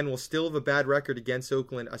 Big Ben will still have a bad record against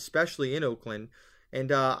Oakland, especially in Oakland.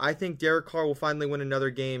 And I think Derek Carr will finally win another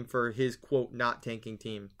game for his, quote, not tanking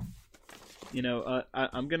team.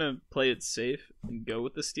 I'm going to play it safe and go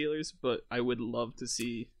with the Steelers, but I would love to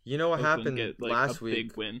see what Oakland happened get, last week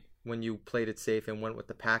big win. When you played it safe and went with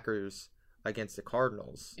the Packers against the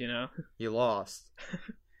Cardinals. You lost.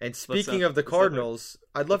 And speaking of the Cardinals,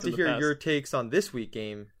 I'd love to hear your takes on this week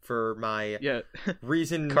game for my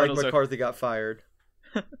reason Mike McCarthy got fired.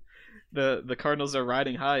 The Cardinals are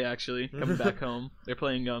riding high, actually, coming back home. They're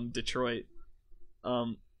playing Detroit.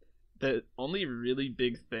 The only really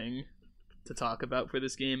big thing to talk about for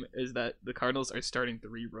this game is that the Cardinals are starting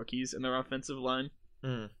 3 rookies in their offensive line.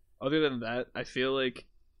 Other than that, I feel like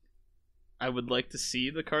I would like to see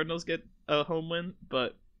the Cardinals get a home win,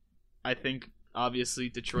 but I think obviously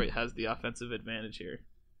Detroit has the offensive advantage here.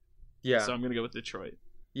 Yeah. So I'm going to go with Detroit.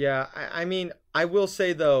 Yeah, I mean, I will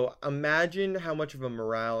say, though, imagine how much of a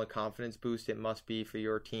morale and confidence boost it must be for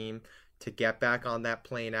your team to get back on that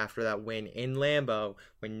plane after that win in Lambeau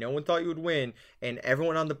when no one thought you would win, and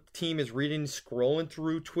everyone on the team is scrolling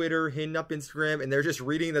through Twitter, hitting up Instagram, and they're just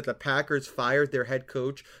reading that the Packers fired their head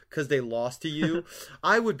coach because they lost to you.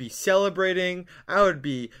 I would be celebrating. I would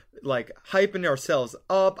be, hyping ourselves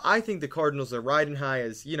up. I think the Cardinals are riding high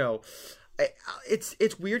as,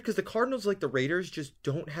 It's weird because the Cardinals, like the Raiders, just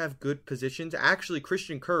don't have good positions. Actually,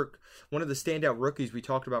 Christian Kirk, one of the standout rookies we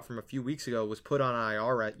talked about from a few weeks ago, was put on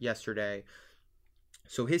IR yesterday.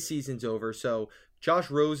 So his season's over. So Josh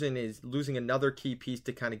Rosen is losing another key piece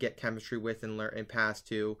to kind of get chemistry with and learn and pass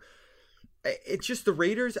to. It's just the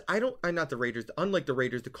Raiders. Unlike the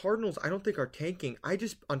Raiders, the Cardinals, I don't think are tanking. I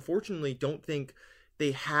just unfortunately don't think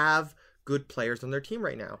they have good players on their team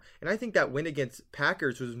right now. And I think that win against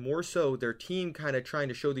Packers was more so their team kind of trying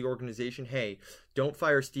to show the organization, hey, don't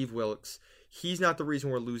fire Steve Wilkes. He's not the reason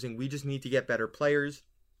we're losing. We just need to get better players.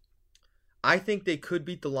 I think they could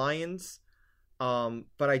beat the Lions,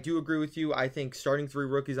 but I do agree with you. I think starting 3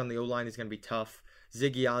 rookies on the O-line is going to be tough.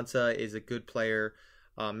 Ziggy Ansah is a good player.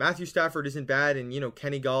 Matthew Stafford isn't bad, and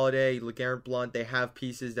Kenny Golladay, LeGarrette Blount, they have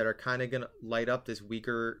pieces that are kind of going to light up this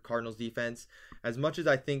weaker Cardinals defense. As much as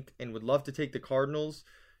I think and would love to take the Cardinals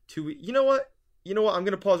you know what? I'm going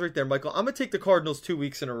to pause right there, Michael. I'm going to take the Cardinals 2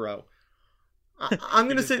 weeks in a row. I'm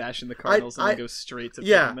going to say bashing the Cardinals and then go straight to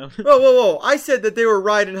them. Whoa! I said that they were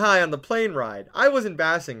riding high on the plane ride. I wasn't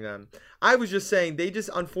bashing them. I was just saying they just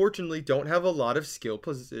unfortunately don't have a lot of skill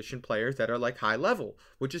position players that are high level,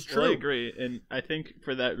 which is true. Well, I agree, and I think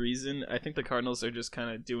for that reason, I think the Cardinals are just kind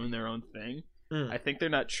of doing their own thing. I think they're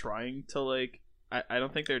not trying to I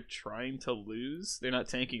don't think they're trying to lose. They're not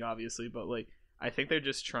tanking, obviously, but I think they're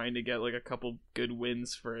just trying to get a couple good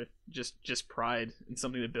wins for just pride and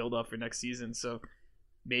something to build up for next season. So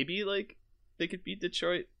maybe they could beat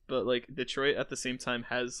Detroit, but Detroit at the same time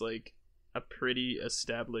has a pretty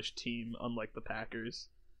established team, unlike the Packers.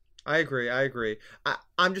 I agree.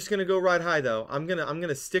 I'm just gonna go ride high though. I'm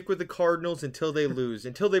gonna stick with the Cardinals until they lose.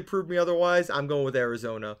 Until they prove me otherwise, I'm going with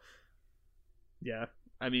Arizona. Yeah,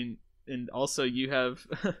 I mean, and also you have,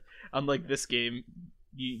 unlike this game,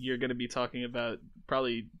 you're going to be talking about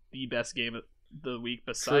probably the best game of the week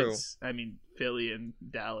besides, True. I mean, Philly and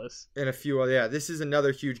Dallas. And a few other, this is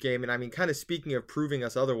another huge game. And I mean, kind of speaking of proving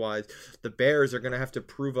us otherwise, the Bears are going to have to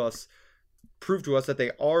prove to us that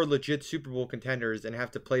they are legit Super Bowl contenders and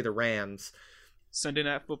have to play the Rams. Sunday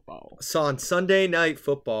Night Football. So on Sunday Night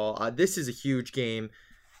Football, this is a huge game.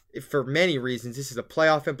 For many reasons, this is a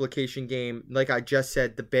playoff implication game. Like I just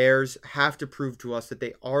said, the Bears have to prove to us that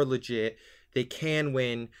they are legit. They can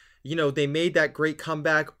win. They made that great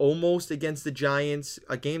comeback almost against the Giants,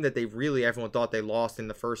 a game that everyone thought they lost in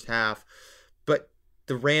the first half. But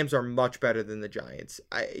the Rams are much better than the Giants.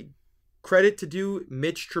 Credit to due,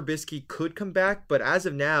 Mitch Trubisky could come back, but as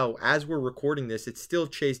of now, as we're recording this, it's still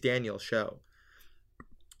Chase Daniel's show.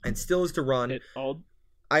 And still is to run. It all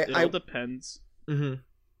depends. Mm-hmm.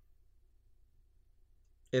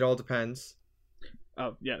 It all depends.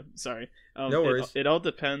 Oh, yeah, sorry. No worries. It all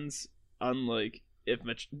depends on, if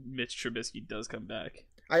Mitch Trubisky does come back.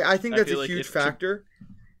 I think that's a huge factor.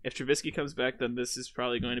 if Trubisky comes back, then this is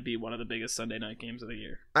probably going to be one of the biggest Sunday night games of the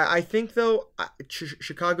year. I think, though,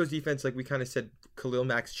 Chicago's defense, like we kind of said, Khalil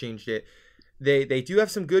Mack's changed it. They do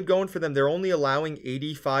have some good going for them. They're only allowing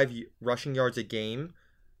 85 rushing yards a game.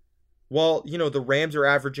 Well, the Rams are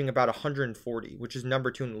averaging about 140, which is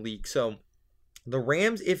number 2 in the league. So the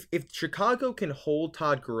Rams, if Chicago can hold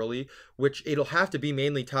Todd Gurley, which it'll have to be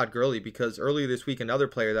mainly Todd Gurley, because earlier this week another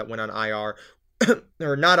player that went on IR,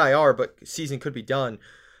 or not IR, but season could be done,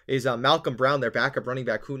 is Malcolm Brown, their backup running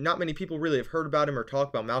back, who not many people really have heard about him or talk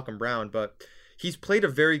about Malcolm Brown, but he's played a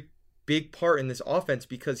very big part in this offense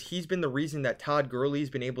because he's been the reason that Todd Gurley's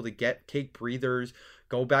been able to take breathers,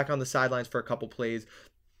 go back on the sidelines for a couple plays,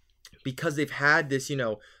 because they've had this,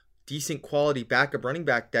 decent quality backup running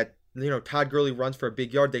back that, Todd Gurley runs for a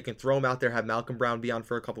big yard. They can throw him out there, have Malcolm Brown be on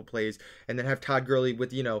for a couple plays, and then have Todd Gurley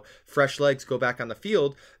with, fresh legs go back on the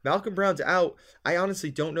field. Malcolm Brown's out. I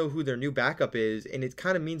honestly don't know who their new backup is, and it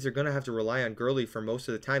kind of means they're going to have to rely on Gurley for most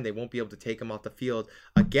of the time. They won't be able to take him off the field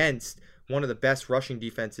against one of the best rushing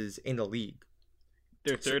defenses in the league.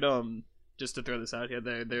 Their third, just to throw this out here,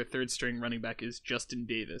 their third string running back is Justin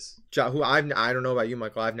Davis. Who I don't know about you,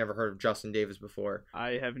 Michael. I've never heard of Justin Davis before.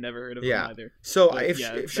 I have never heard of him either. So if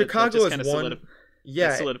Chicago is one,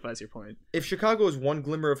 that solidifies your point. If Chicago is one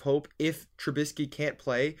glimmer of hope, if Trubisky can't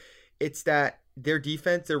play, it's that their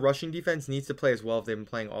defense, their rushing defense, needs to play as well as they've been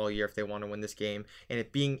playing all year if they want to win this game. And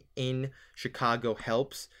it being in Chicago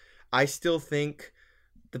helps. I still think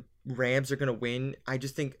the Rams are going to win. I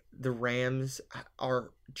just think the Rams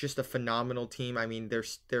are just a phenomenal team. I mean,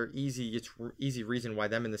 they're easy. It's easy reason why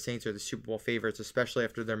them and the Saints are the Super Bowl favorites, especially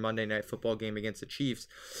after their Monday Night Football game against the Chiefs.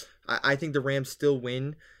 I think the Rams still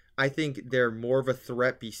win. I think they're more of a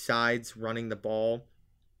threat besides running the ball.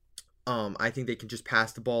 I think they can just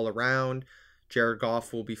pass the ball around. Jared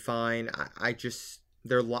Goff will be fine.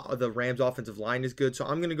 The Rams' offensive line is good, so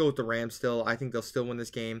I'm going to go with the Rams still. I think they'll still win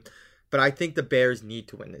this game. But I think the Bears need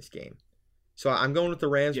to win this game. So I'm going with the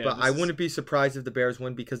Rams, but I wouldn't be surprised if the Bears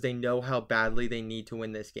win because they know how badly they need to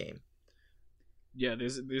win this game. Yeah,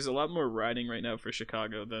 there's a lot more riding right now for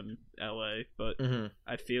Chicago than LA, but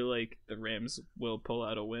I feel like the Rams will pull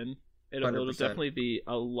out a win. It'll definitely be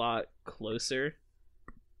a lot closer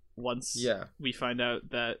once we find out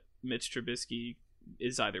that Mitch Trubisky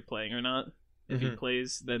is either playing or not. If he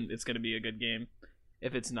plays, then it's going to be a good game.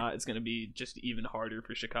 If it's not, it's going to be just even harder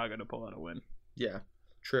for Chicago to pull out a win. Yeah,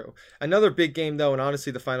 true. Another big game, though, and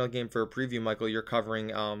honestly the final game for a preview, Michael, you're covering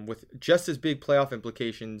with just as big playoff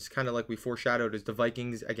implications, kind of like we foreshadowed, is the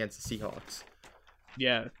Vikings against the Seahawks.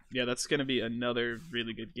 Yeah, that's going to be another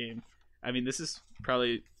really good game. I mean, this is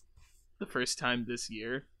probably the first time this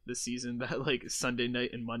season, that, like, Sunday night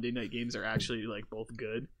and Monday night games are actually, like, both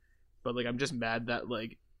good. But, like, I'm just mad that,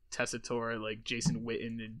 like, Tessitore, like Jason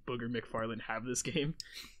Witten and Booger McFarland have this game.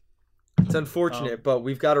 It's unfortunate, but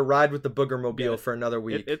we've got to ride with the Booger Mobile for another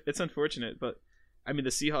week. It's unfortunate, but I mean the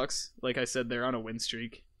Seahawks, like I said, they're on a win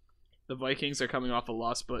streak. The Vikings are coming off a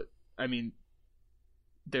loss, but I mean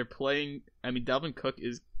they're playing. I mean Dalvin Cook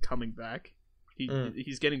is coming back.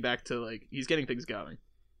 He's getting back to he's getting things going.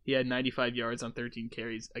 He had 95 yards on 13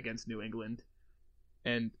 carries against New England,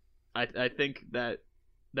 and I think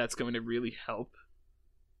that's going to really help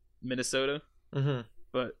Minnesota.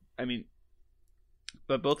 But I mean,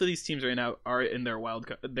 both of these teams right now are in their wild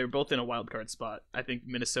card. They're both in a wild card spot. I think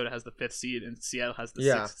Minnesota has the 5th seed and Seattle has the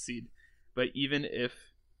 6th seed. But even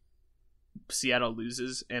if Seattle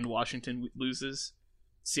loses and Washington loses,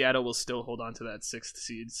 Seattle will still hold on to that 6th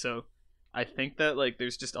seed. So I think that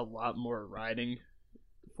there's just a lot more riding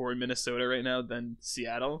for Minnesota right now than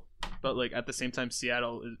Seattle. But at the same time,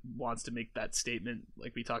 Seattle wants to make that statement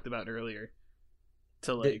like we talked about earlier.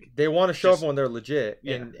 They want to show everyone they're legit,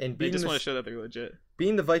 and they just want to show that they're legit.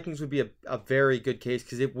 Being the Vikings would be a very good case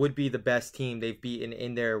because it would be the best team they've beaten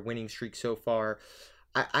in their winning streak so far.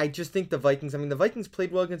 I just think the Vikings. I mean, the Vikings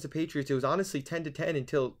played well against the Patriots. It was honestly 10-10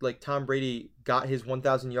 until Tom Brady got his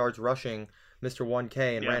 1,000 yards rushing, Mr.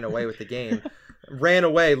 1K, and ran away with the game. Ran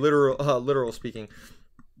away, literal speaking.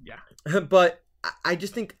 Yeah, but I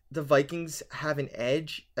just think the Vikings have an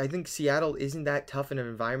edge. I think Seattle isn't that tough in an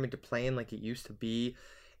environment to play in like it used to be.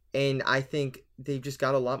 And I think they've just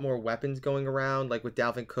got a lot more weapons going around, like with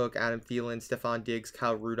Dalvin Cook, Adam Thielen, Stephon Diggs,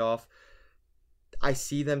 Kyle Rudolph. I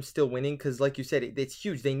see them still winning because, like you said, it's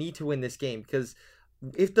huge. They need to win this game because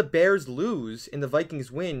if the Bears lose and the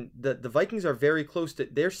Vikings win, the Vikings are very close to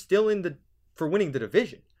 – they're still for winning the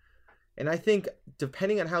division. And I think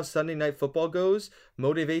depending on how Sunday Night Football goes,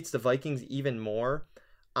 motivates the Vikings even more.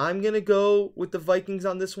 I'm going to go with the Vikings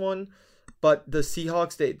on this one. But the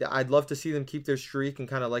Seahawks, I'd love to see them keep their streak and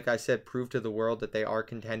kind of, like I said, prove to the world that they are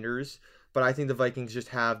contenders. but I think the Vikings just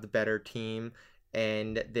have the better team,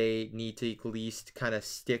 and they need to at least kind of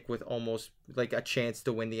stick with almost like a chance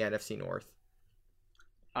to win the NFC North.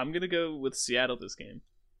 I'm gonna go with Seattle this game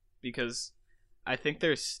because I think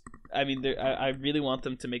I really want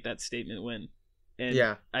them to make that statement win. And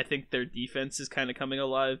Yeah. I think their defense is kind of coming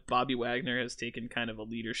alive. Bobby Wagner has taken kind of a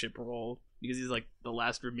leadership role because he's like the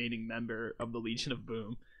last remaining member of the Legion of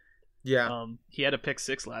Boom. Yeah. He had a pick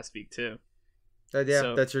six last week too. Yeah,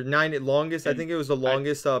 So, that's your longest. I and think it was the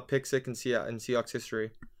longest pick six in Seahawks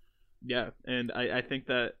history. yeah, and I think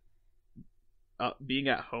that being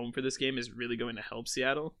at home for this game is really going to help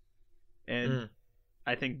Seattle, and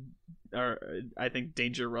I think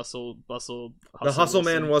Danger Russell Bustle the hustle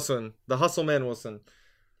man Wilson. The hustle man Wilson.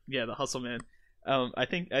 Yeah, the hustle man. I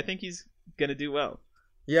think he's gonna do well.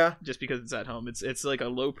 Yeah, just because it's at home. It's like a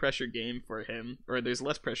low pressure game for him, or there's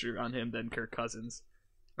less pressure on him than Kirk Cousins.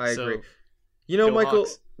 I agree. You know, Go Michael,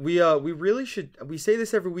 Hawks. we really should. We say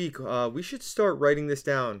this every week. We should start writing this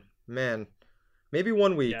down, man. Maybe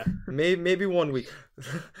 1 week. Yeah. Maybe 1 week.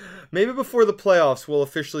 Maybe before the playoffs, we'll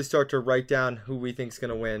officially start to write down who we think's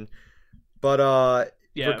gonna win. But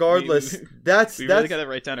regardless, we really gotta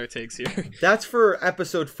write down our takes here. That's for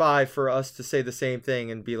episode 5 for us to say the same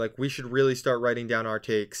thing and be like, we should really start writing down our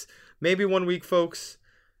takes. Maybe 1 week, folks.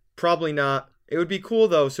 Probably not. It would be cool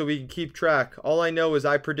though, so we can keep track. All I know is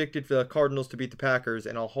I predicted the Cardinals to beat the Packers,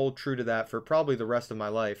 and I'll hold true to that for probably the rest of my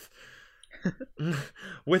life.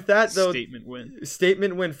 With that though,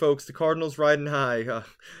 statement win, folks. The Cardinals riding high.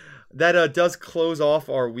 That does close off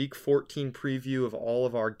our Week 14 preview of all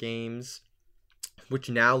of our games, which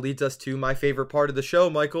now leads us to my favorite part of the show,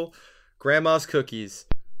 Michael, Grandma's cookies.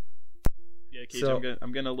 Yeah, Cage,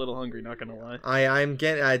 I'm getting a little hungry, not gonna lie.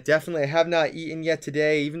 I definitely have not eaten yet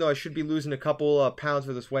today, even though I should be losing a couple pounds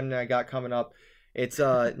for this wedding I got coming up. It's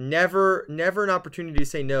never an opportunity to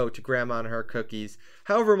say no to Grandma and her cookies.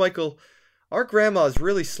 However, Michael, our grandma is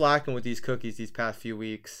really slacking with these cookies these past few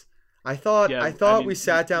weeks. I thought we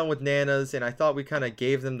sat down with Nana's and I thought we kind of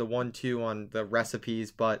gave them the 1-2 on the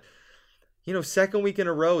recipes, but you know, second week in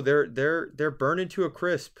a row, they're burning to a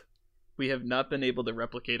crisp. We have not been able to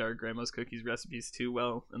replicate our grandma's cookies recipes too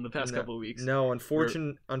well in the past couple of weeks. No,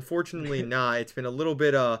 unfortunately not. It's been a little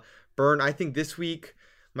bit burn. I think this week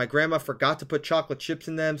my grandma forgot to put chocolate chips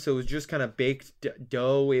in them, so it was just kind of baked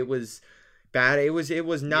dough. It was bad. It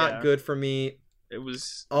was not good for me. It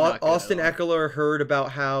was Austin Eckler heard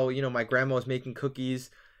about how, you know, my grandma was making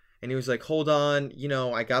cookies, and he was like, hold on, you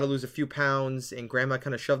know, I got to lose a few pounds. And grandma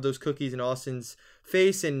kind of shoved those cookies in Austin's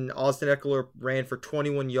face, and Austin Eckler ran for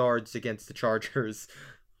 21 yards against the Chargers.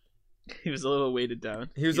 He was a little weighted down.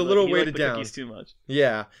 He weighted down. Cookies too much.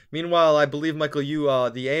 Yeah. Meanwhile, I believe, Michael, you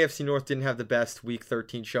the AFC North didn't have the best Week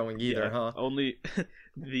 13 showing either, huh?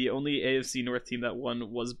 The only AFC North team that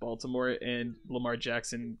won was Baltimore, and Lamar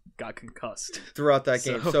Jackson got concussed throughout that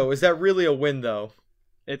game. So is that really a win, though?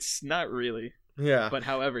 It's not really. Yeah. But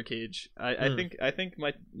however, Cage, I think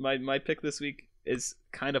my pick this week is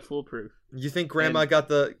kind of foolproof. You think Grandma got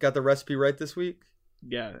the recipe right this week?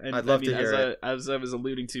 Yeah, and I'd love to hear it. As I was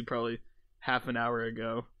alluding to probably half an hour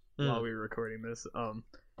ago while we were recording this,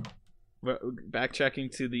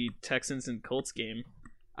 backtracking to the Texans and Colts game,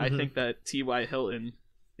 I think that T.Y. Hilton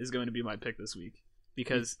is going to be my pick this week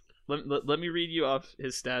because let me read you off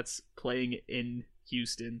his stats playing in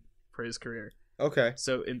Houston for his career. Okay.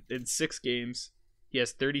 So in 6 games, he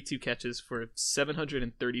has 32 catches for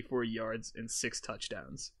 734 yards and 6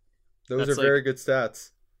 touchdowns. Those are very good stats.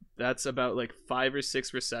 That's about like 5 or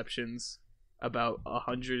 6 receptions, about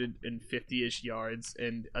 150-ish yards,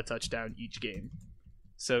 and a touchdown each game.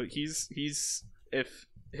 So he's if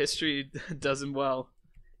history does him well,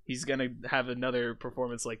 he's gonna have another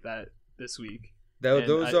performance like that this week.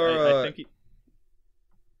 Those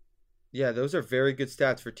are very good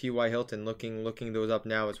stats for T.Y. Hilton. Looking those up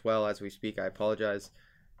now as well as we speak. I apologize.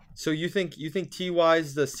 So you think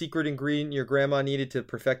T.Y.'s the secret ingredient your grandma needed to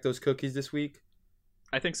perfect those cookies this week?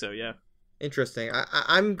 I think so, yeah. Interesting.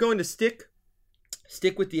 I'm going to stick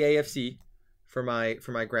with the AFC for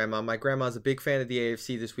my grandma. My grandma's a big fan of the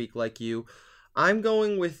AFC this week, like you. I'm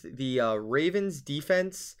going with the Ravens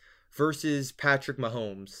defense versus Patrick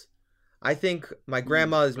Mahomes. I think my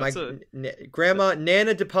grandma grandma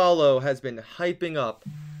Nana DePaulo has been hyping up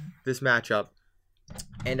this matchup,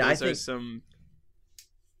 and I think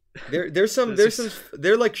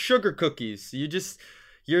they're like sugar cookies.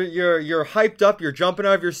 You're hyped up. You're jumping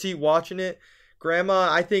out of your seat watching it. Grandma,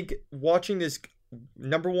 I think watching this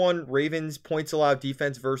number 1 Ravens points allowed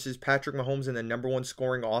defense versus Patrick Mahomes and the number 1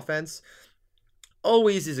 scoring offense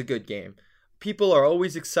always is a good game. people are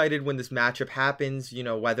always excited when this matchup happens,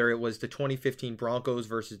 whether it was the 2015 Broncos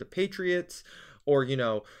versus the Patriots, or,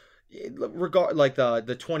 like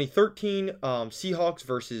the 2013 Seahawks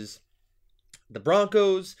versus the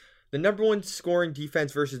Broncos. The number one scoring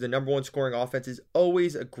defense versus the number one scoring offense is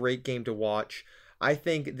always a great game to watch. I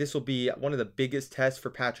think this will be one of the biggest tests for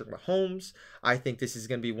Patrick Mahomes. I think this is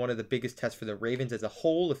going to be one of the biggest tests for the Ravens as a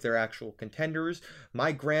whole if they're actual contenders.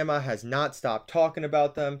 My grandma has not stopped talking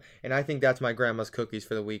about them, and I think that's my grandma's cookies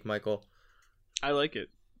for the week, Michael. I like it.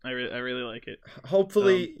 I really like it.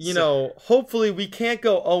 Hopefully, hopefully we can't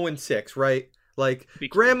go 0-6, right? Like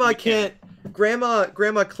Grandma Clement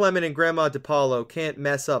and Grandma DePaulo can't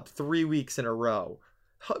mess up 3 weeks in a row.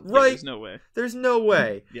 Right? Yeah, there's no way. There's no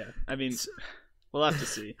way. Yeah. I mean, we'll have to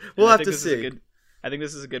see. We'll have to see. I think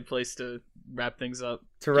this is a good place to wrap things up.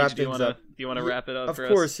 Do you want to wrap it up of for us?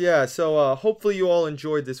 Of course, yeah. So hopefully you all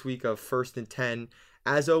enjoyed this week of First and 10.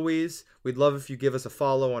 As always, we'd love if you give us a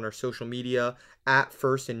follow on our social media at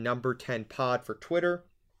First and Number 10 Pod for Twitter.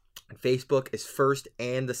 And Facebook is first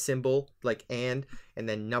and the symbol, like and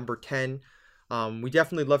then number 10. We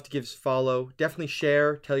definitely love to give us a follow. Definitely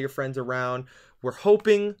share, tell your friends around. We're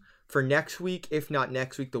hoping for next week, if not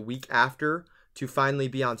next week, the week after, to finally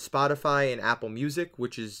be on Spotify and Apple Music,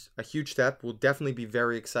 which is a huge step. Will definitely be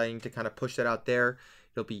very exciting to kind of push that out there.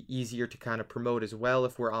 It'll be easier to kind of promote as well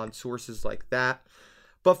if we're on sources like that.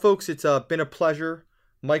 But folks, it's been a pleasure.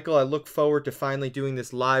 Michael, I look forward to finally doing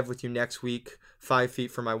this live with you next week, 5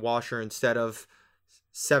 feet from my washer instead of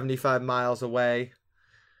 75 miles away.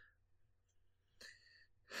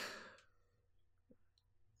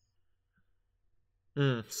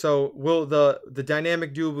 So will the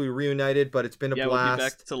dynamic duo be reunited, but it's been a blast. We'll be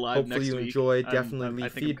back to live Hopefully next you week. enjoyed. Definitely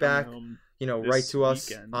leave feedback. Write to us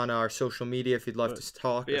weekend. On our social media if you'd love to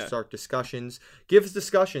talk or start discussions. Give us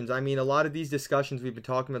discussions. I mean, a lot of these discussions we've been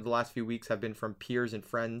talking about the last few weeks have been from peers and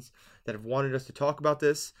friends that have wanted us to talk about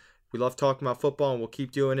this. We love talking about football, and we'll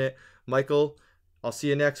keep doing it. Michael, I'll see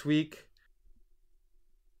you next week.